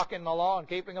putting stock in the law and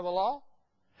keeping of the law?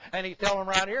 And he's telling them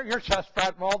right here, you're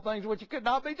justified from all things which you could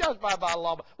not be justified by the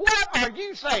law. What are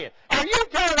you saying? Are you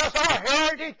telling us our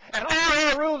heritage and all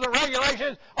our rules and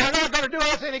regulations are not going to do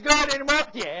us any good anymore?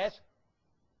 Yes.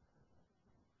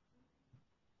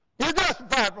 You're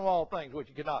justified from all things which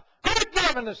you could not. Quit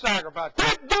giving the sacrifice.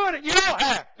 Quit doing it. You don't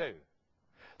have to.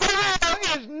 The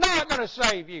law is not going to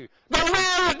save you. The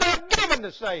law is not given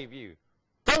to save you.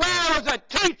 The law is a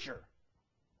teacher.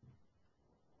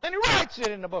 And he writes it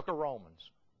in the book of Romans.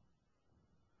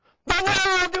 The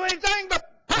law won't do anything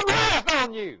but put wrath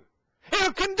on you.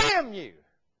 It'll condemn you.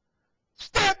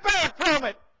 Step back from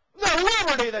it. The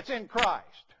liberty that's in Christ.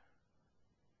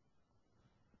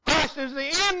 Christ is the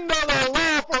end of the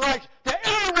law for righteousness to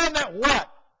everyone that what?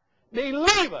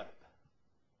 Believeth.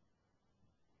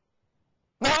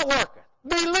 Not worketh.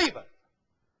 Believeth.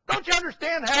 Don't you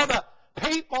understand how the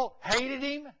people hated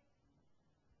him?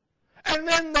 And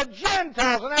then the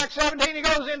Gentiles in Acts 17, he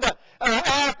goes into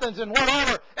Athens and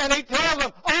whatever, and he tells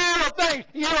them all the things.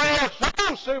 You are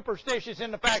so superstitious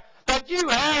in the fact that you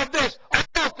have this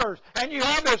altars, and you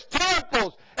have this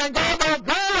temples, and God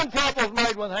golden temples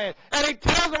made with hands. And he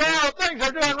tells them all the things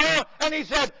they're doing wrong, and he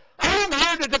said, I'm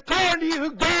here to declare to you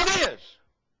who God is.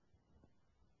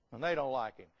 And they don't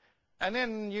like him. And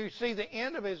then you see the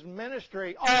end of his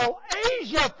ministry. All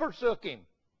Asia forsook him.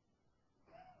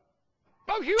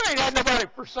 Folks, you ain't had nobody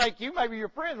forsake you. Maybe your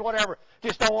friends, whatever,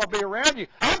 just don't want to be around you.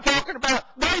 I'm talking about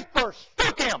they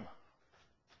forsook him.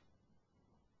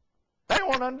 They don't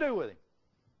want nothing to do with him.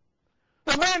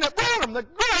 The man that brought them the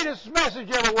greatest message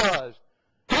ever was.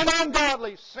 An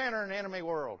ungodly sinner in the enemy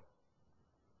world.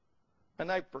 And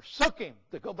they forsook him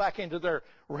to go back into their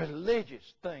religious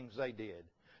things they did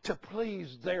to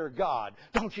please their God.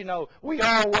 Don't you know, we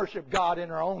all worship God in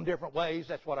our own different ways.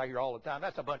 That's what I hear all the time.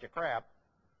 That's a bunch of crap.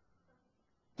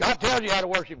 God tells you how to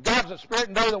worship. God's a spirit,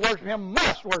 and they that worship him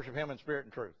must worship him in spirit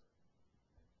and truth.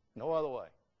 No other way.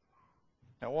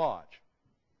 Now watch.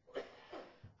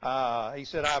 He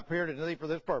said, I appeared unto thee for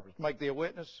this purpose, to make thee a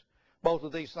witness, both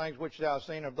of these things which thou hast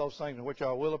seen, of those things in which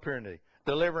I will appear unto thee,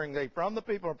 delivering thee from the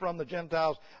people and from the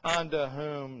Gentiles, unto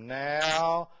whom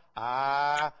now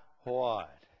I what?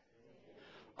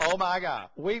 Oh my God,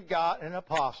 we've got an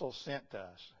apostle sent to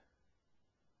us.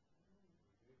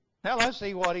 Now let's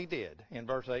see what he did in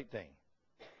verse 18.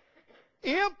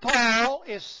 If Paul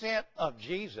is sent of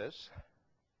Jesus,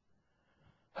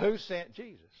 who sent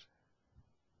Jesus?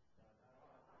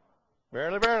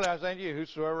 Verily, verily, I say unto you,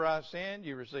 whosoever I send,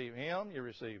 you receive him, you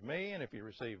receive me, and if you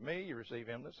receive me, you receive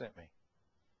him that sent me.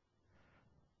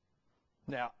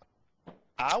 Now,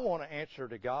 I want to answer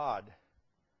to God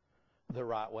the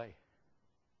right way.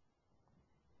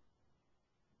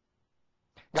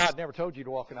 God never told you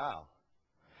to walk an aisle.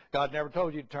 God never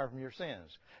told you to turn from your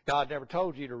sins. God never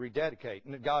told you to rededicate.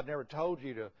 And God never told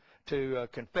you to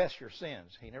confess your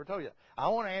sins. He never told you that. I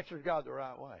want to answer to God the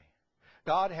right way.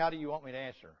 God, how do you want me to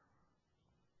answer?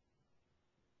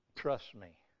 Trust me,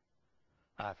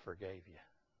 I forgave you.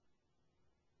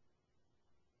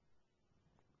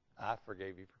 I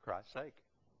forgave you for Christ's sake.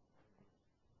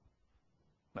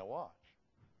 Now watch.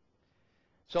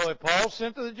 So if Paul's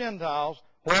sent to the Gentiles,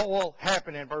 what will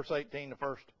happen in verse 18, the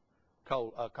first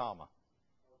comma?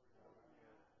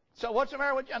 So what's the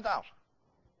matter with Gentiles?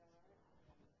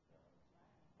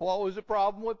 What was the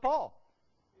problem with Paul?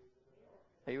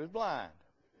 He was blind.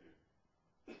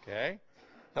 Okay?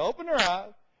 So open their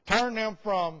eyes. Turn them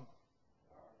from...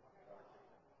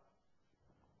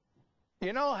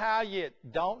 You know how you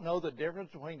don't know the difference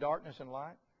between darkness and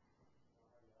light?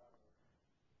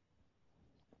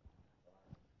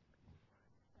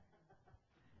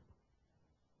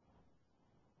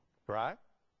 Right?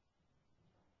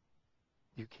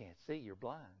 You can't see. You're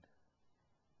blind.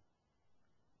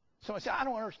 Somebody said, I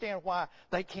don't understand why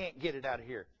they can't get it out of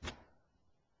here.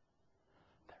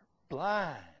 They're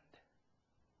blind.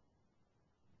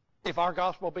 If our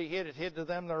gospel be hid, it's hid to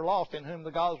them that are lost, in whom the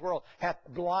God of this world hath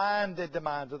blinded the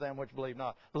minds of them which believe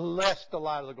not, lest the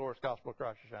light of the glorious gospel of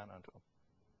Christ shine unto them.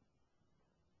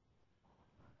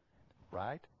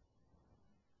 Right?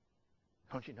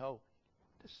 Don't you know?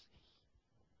 To see.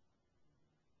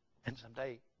 And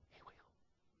someday he will.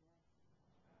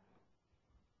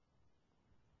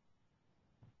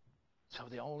 So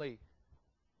the only is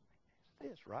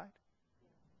this, right?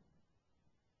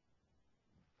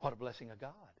 What a blessing of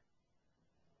God.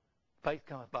 Faith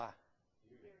cometh by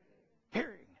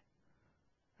hearing,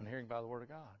 and hearing by the word of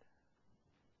God.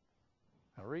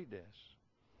 Now read this.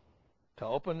 To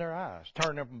open their eyes,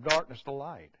 turn them from darkness to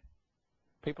light.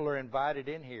 People are invited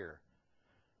in here,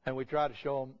 and we try to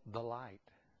show them the light.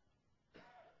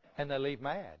 And they leave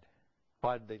mad.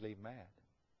 Why did they leave mad?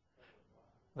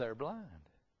 They're blind.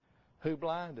 Who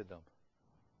blinded them?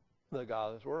 The God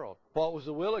of this world. What was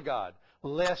the will of God?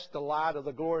 Lest the light of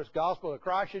the glorious gospel of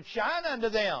Christ should shine unto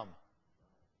them.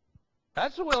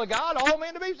 That's the will of God, all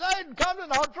men to be saved and come to the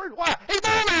knowledge of truth. Why? He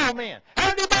born all men. How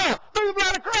did he born? Through the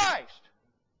blood of Christ.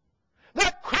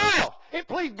 That cross, it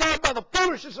pleased God by the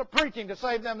foolishness of preaching to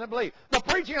save them that believe. The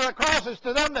preaching of the cross is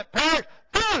to them that perish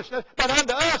foolishness, but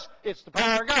unto us it's the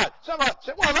power of God. Somebody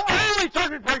said, well, the only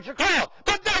churches preach the cross,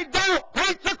 but they don't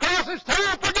preach the cross as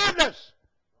total forgiveness.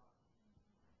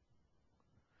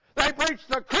 They preach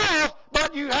the cross,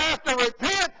 but you have to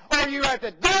repent, or you have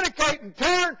to dedicate and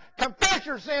turn, confess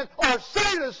your sins, or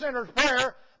say the sinner's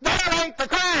prayer. That ain't the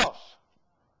cross.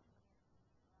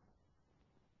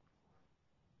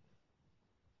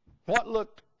 What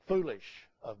looked foolish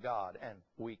of God and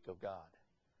weak of God?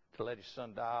 To let his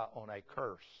son die on a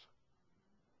curse.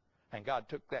 And God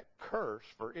took that curse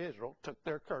for Israel, took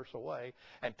their curse away,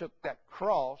 and took that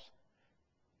cross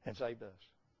and saved us.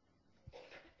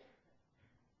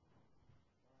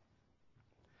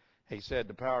 He said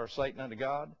the power of Satan unto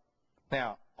God.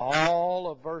 Now, all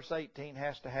of verse 18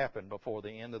 has to happen before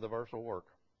the end of the verse will work.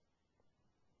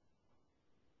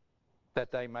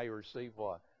 That they may receive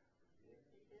what?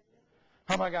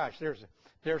 Oh my gosh,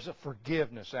 there's a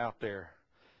forgiveness out there.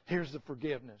 Here's the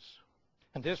forgiveness.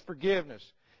 And this forgiveness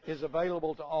is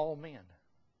available to all men.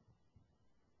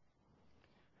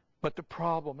 But the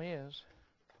problem is,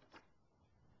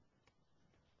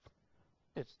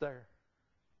 it's there.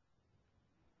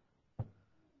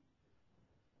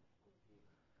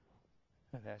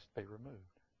 It has to be removed.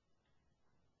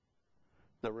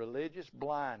 The religious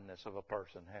blindness of a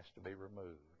person has to be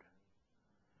removed.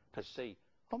 To see,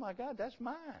 oh my God, that's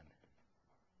mine.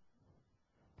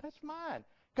 That's mine.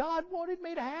 God wanted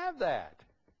me to have that.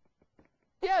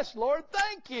 Yes, Lord,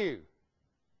 thank you.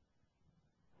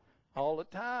 All the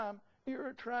time,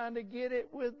 you're trying to get it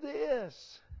with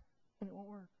this. And it won't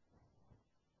work.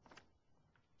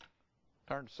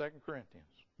 Turn to 2 Corinthians.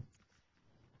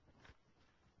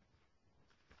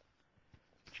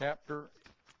 Chapter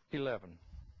 11.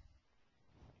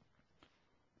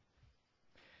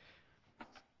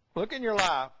 Look in your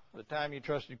life, the time you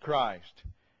trusted Christ.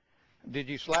 Did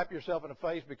you slap yourself in the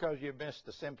face because you missed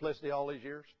the simplicity all these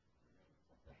years?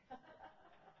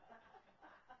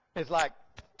 It's like,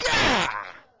 God,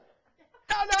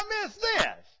 how did I miss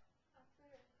this?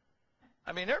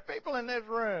 I mean, there are people in this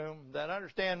room that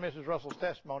understand Mrs. Russell's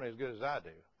testimony as good as I do.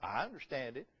 I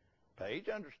understand it. Paige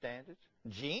understands it.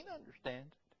 Jean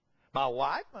understands it. My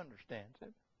wife understands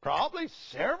it. Probably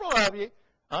several of you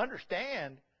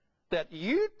understand that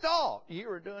you thought you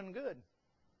were doing good,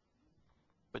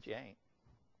 but you ain't.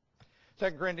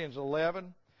 2 Corinthians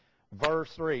 11, verse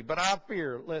 3. But I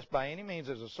fear, lest by any means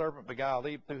as a serpent beguiled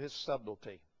Eve through his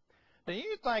subtlety. Do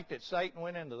you think that Satan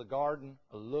went into the garden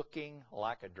looking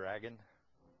like a dragon?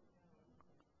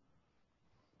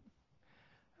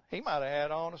 He might have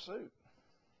had on a suit.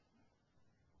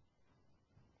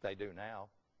 They do now.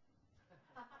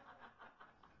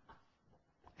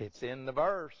 It's in the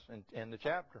verse, in the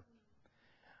chapter.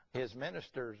 His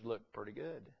ministers look pretty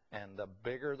good. And the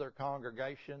bigger their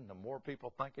congregation, the more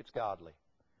people think it's godly.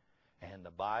 And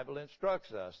the Bible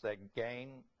instructs us that gain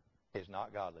is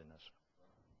not godliness.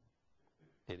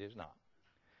 It is not.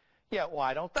 Yeah,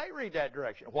 why don't they read that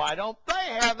direction? Why don't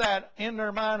they have that in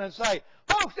their mind and say,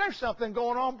 folks, there's something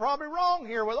going on probably wrong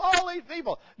here with all these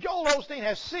people. Joel Osteen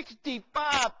has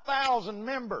 65,000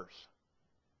 members.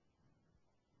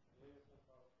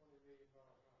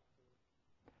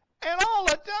 And all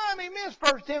the time he missed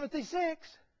 1 Timothy 6.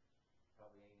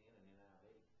 Probably ain't in an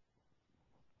NIV.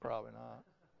 Probably not.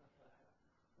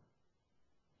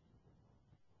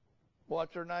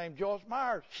 What's her name? Joyce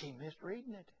Myers. She missed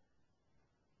reading it.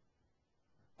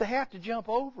 They have to jump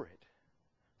over it.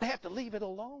 They have to leave it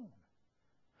alone.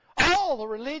 All the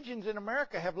religions in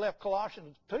America have left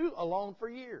Colossians 2 alone for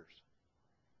years.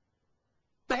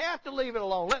 They have to leave it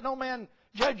alone. Let no man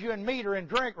judge you in meat or in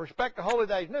drink, respect the holy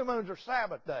days, new moons, or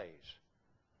Sabbath days.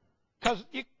 Because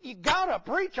you got to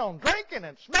preach on drinking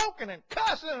and smoking and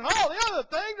cussing and all the other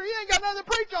things, or you ain't got nothing to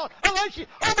preach on. Unless you,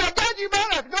 oh my God, you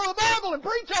might have to go to the Bible and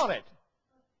preach on it.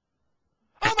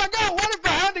 Oh my God, what if I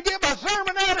had to get my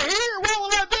sermon out of here? What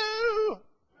will I do?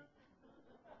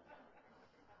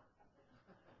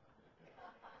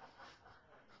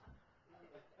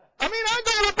 I mean, I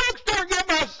go to the bookstore and get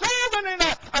my sermon, and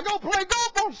I go play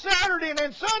golf on Saturday, and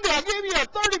then Sunday I give you a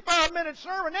 35-minute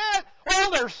sermonette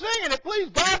while they're singing it. Please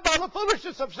God, by the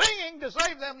foolishness of singing to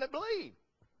save them that believe.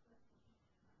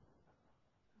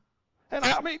 And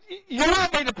I mean, you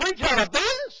want me to preach out of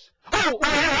this? Oh,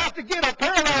 well, I have to get a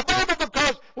parallel Bible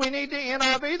because we need the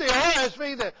NIV, the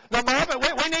RSV, the Bible.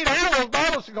 We need all those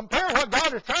Bibles to compare what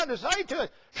God is trying to say to us.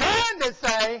 Trying to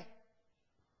say.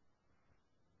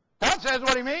 God says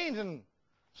what he means and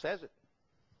says it.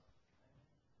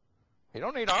 You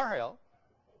don't need our help.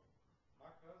 My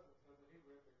cousin said that he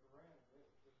read the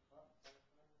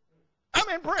Quran.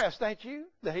 I'm impressed, ain't you,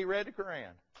 that he read the Quran?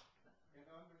 And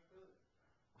understood it.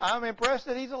 I'm impressed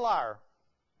that he's a liar.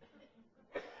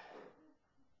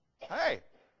 Hey,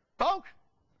 folks,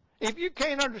 if you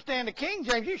can't understand the King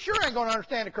James, you sure ain't going to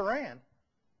understand the Quran.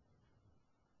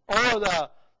 Or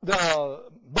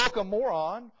the Book of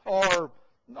Mormon, or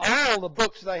all the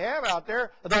books they have out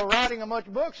there. The writing of much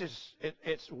books,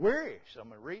 it's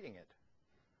wearisome reading it.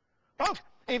 Folks,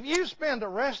 if you spend the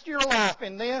rest of your life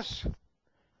in this,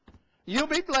 you'll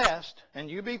be blessed and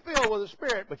you'll be filled with the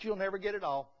Spirit, but you'll never get it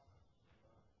all.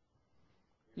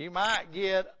 You might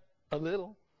get a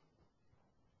little,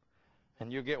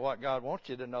 and you'll get what God wants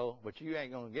you to know, but you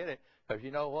ain't going to get it, because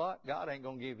you know what? God ain't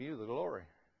going to give you the glory.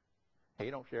 He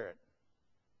don't share it.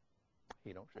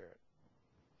 He don't share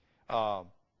it.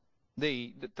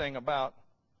 The thing about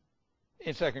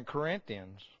in 2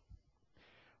 Corinthians,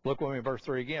 look with me in verse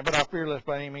 3 again. But I fear lest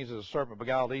by any means as a serpent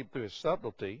beguiled Eve through his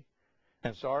subtlety.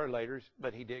 And sorry, ladies,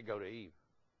 but he did go to Eve.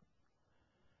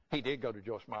 He did go to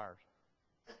Joyce Myers.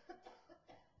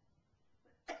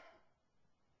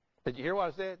 Did you hear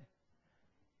what I said?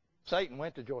 Satan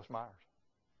went to Joyce Myers.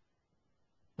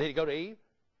 Did he go to Eve?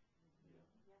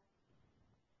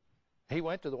 He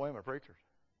went to the women preachers.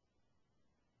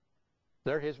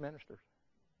 They're his ministers.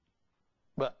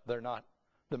 But they're not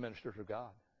the ministers of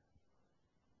God.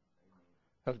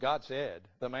 Because God said,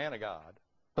 the man of God,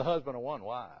 the husband of one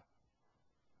wife.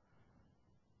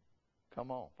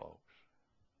 Come on, folks.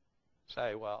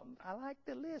 Say, well, I like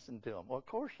to listen to them. Well, of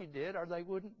course you did, or they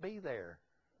wouldn't be there.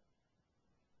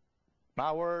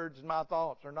 My words and my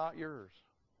thoughts are not yours.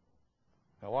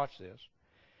 Now watch this.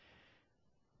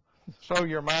 So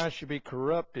your mind should be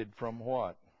corrupted from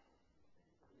what?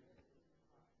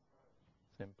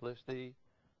 Simplicity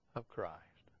of Christ.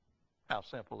 How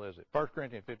simple is it? 1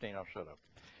 Corinthians 15, I'll shut up.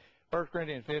 1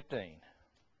 Corinthians 15.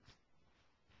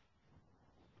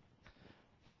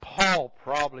 Paul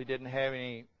probably didn't have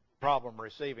any problem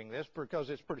receiving this because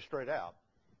it's pretty straight out.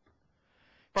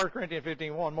 1 Corinthians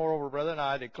 15:1, moreover, brethren,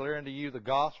 I declare unto you the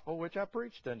gospel which I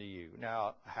preached unto you.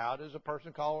 Now, how does a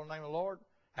person call on the name of the Lord?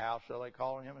 How shall they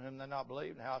call on him in whom they not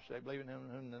believe? And how shall they believe in him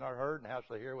in whom they not heard? And how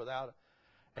shall they hear without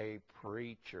a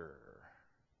preacher?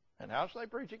 And how shall they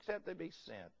preach except they be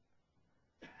sent?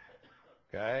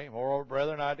 Okay, moreover,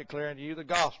 brethren, I declare unto you the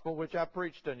gospel which I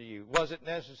preached unto you. Was it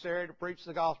necessary to preach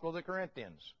the gospel of the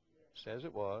Corinthians? It says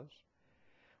it was.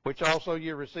 Which also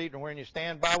you received, and wherein you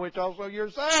stand, by which also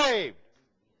you're saved.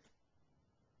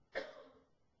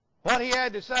 What he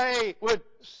had to say would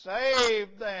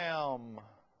save them.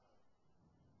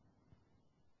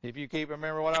 If you keep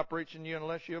remember what I preached to you,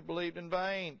 unless you have believed in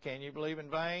vain. Can you believe in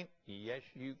vain? Yes,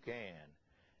 you can.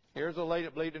 Here's a lady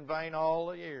that believed in vain all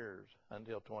the years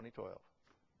until 2012.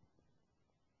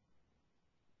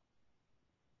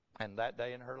 And that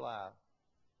day in her life,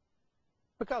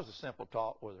 because of simple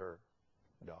talk with her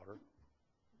daughter.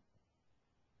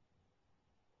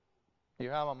 You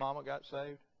know how my mama got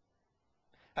saved?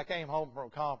 I came home from a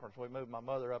conference. We moved my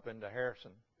mother up into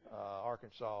Harrison,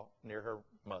 Arkansas, near her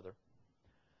mother.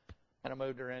 And I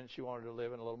moved her in. She wanted to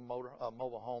live in a little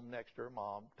mobile home next to her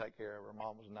mom, take care of her.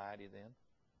 Mom was 90 then.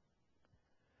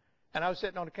 And I was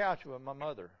sitting on the couch with my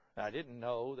mother. I didn't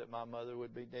know that my mother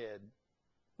would be dead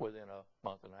within a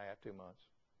month and a half, 2 months,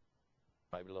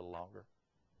 maybe a little longer.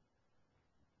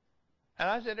 And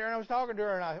I sat there and I was talking to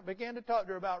her, and I began to talk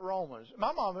to her about Romans.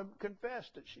 My mom had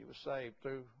confessed that she was saved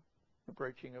through the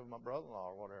preaching of my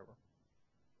brother-in-law or whatever.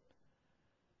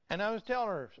 And I was telling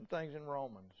her some things in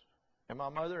Romans. And my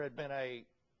mother had been a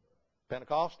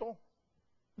Pentecostal,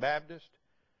 Baptist,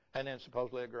 and then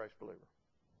supposedly a grace believer.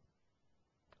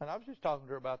 And I was just talking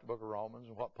to her about the book of Romans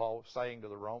and what Paul was saying to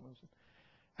the Romans, and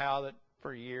how that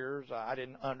for years I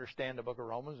didn't understand the book of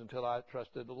Romans until I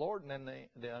trusted the Lord, and then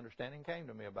the understanding came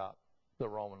to me about the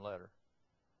Roman letter.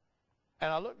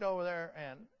 And I looked over there,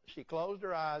 and she closed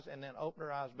her eyes and then opened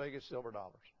her eyes big as silver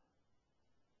dollars.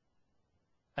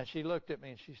 And she looked at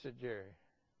me and she said, Jerry,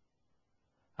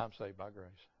 I'm saved by grace.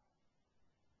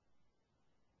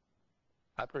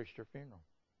 I preached her funeral.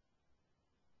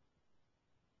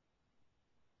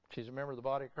 She's a member of the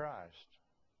body of Christ.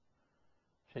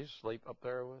 She's asleep up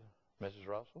there with Mrs.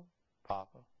 Russell,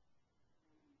 Papa.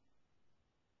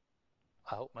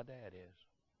 I hope my dad is,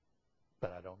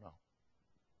 but I don't know.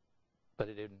 But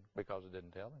it didn't, because it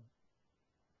didn't tell him.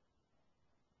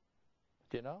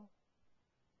 Do you know?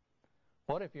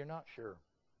 What if you're not sure?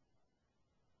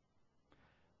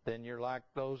 Then you're like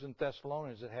those in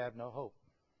Thessalonians that have no hope.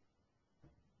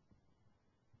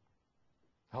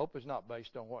 Hope is not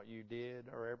based on what you did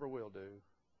or ever will do.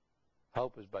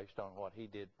 Hope is based on what he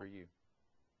did for you.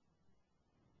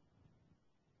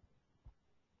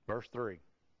 Verse 3.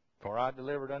 For I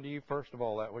delivered unto you first of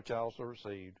all that which I also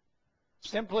received.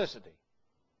 Simplicity.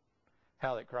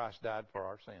 How that Christ died for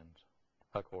our sins,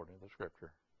 according to the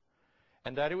Scripture.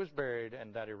 And that he was buried,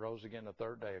 and that he rose again the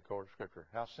third day, according to Scripture.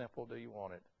 How simple do you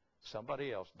want it?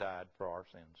 Somebody else died for our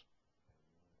sins.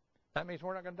 That means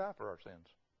we're not going to die for our sins.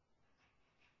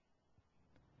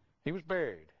 He was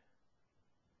buried.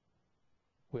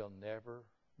 We'll never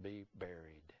be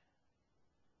buried.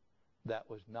 That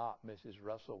was not Mrs.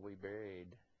 Russell we buried.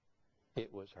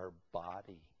 It was her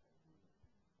body.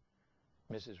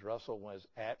 Mrs. Russell was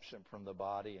absent from the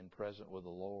body and present with the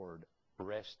Lord,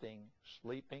 resting,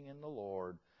 sleeping in the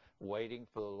Lord, waiting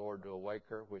for the Lord to awake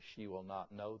her, which she will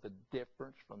not know the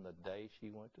difference from the day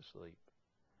she went to sleep.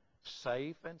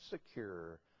 Safe and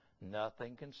secure,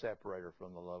 nothing can separate her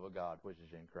from the love of God, which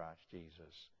is in Christ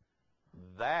Jesus.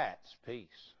 That's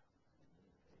peace.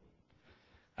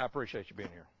 I appreciate you being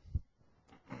here.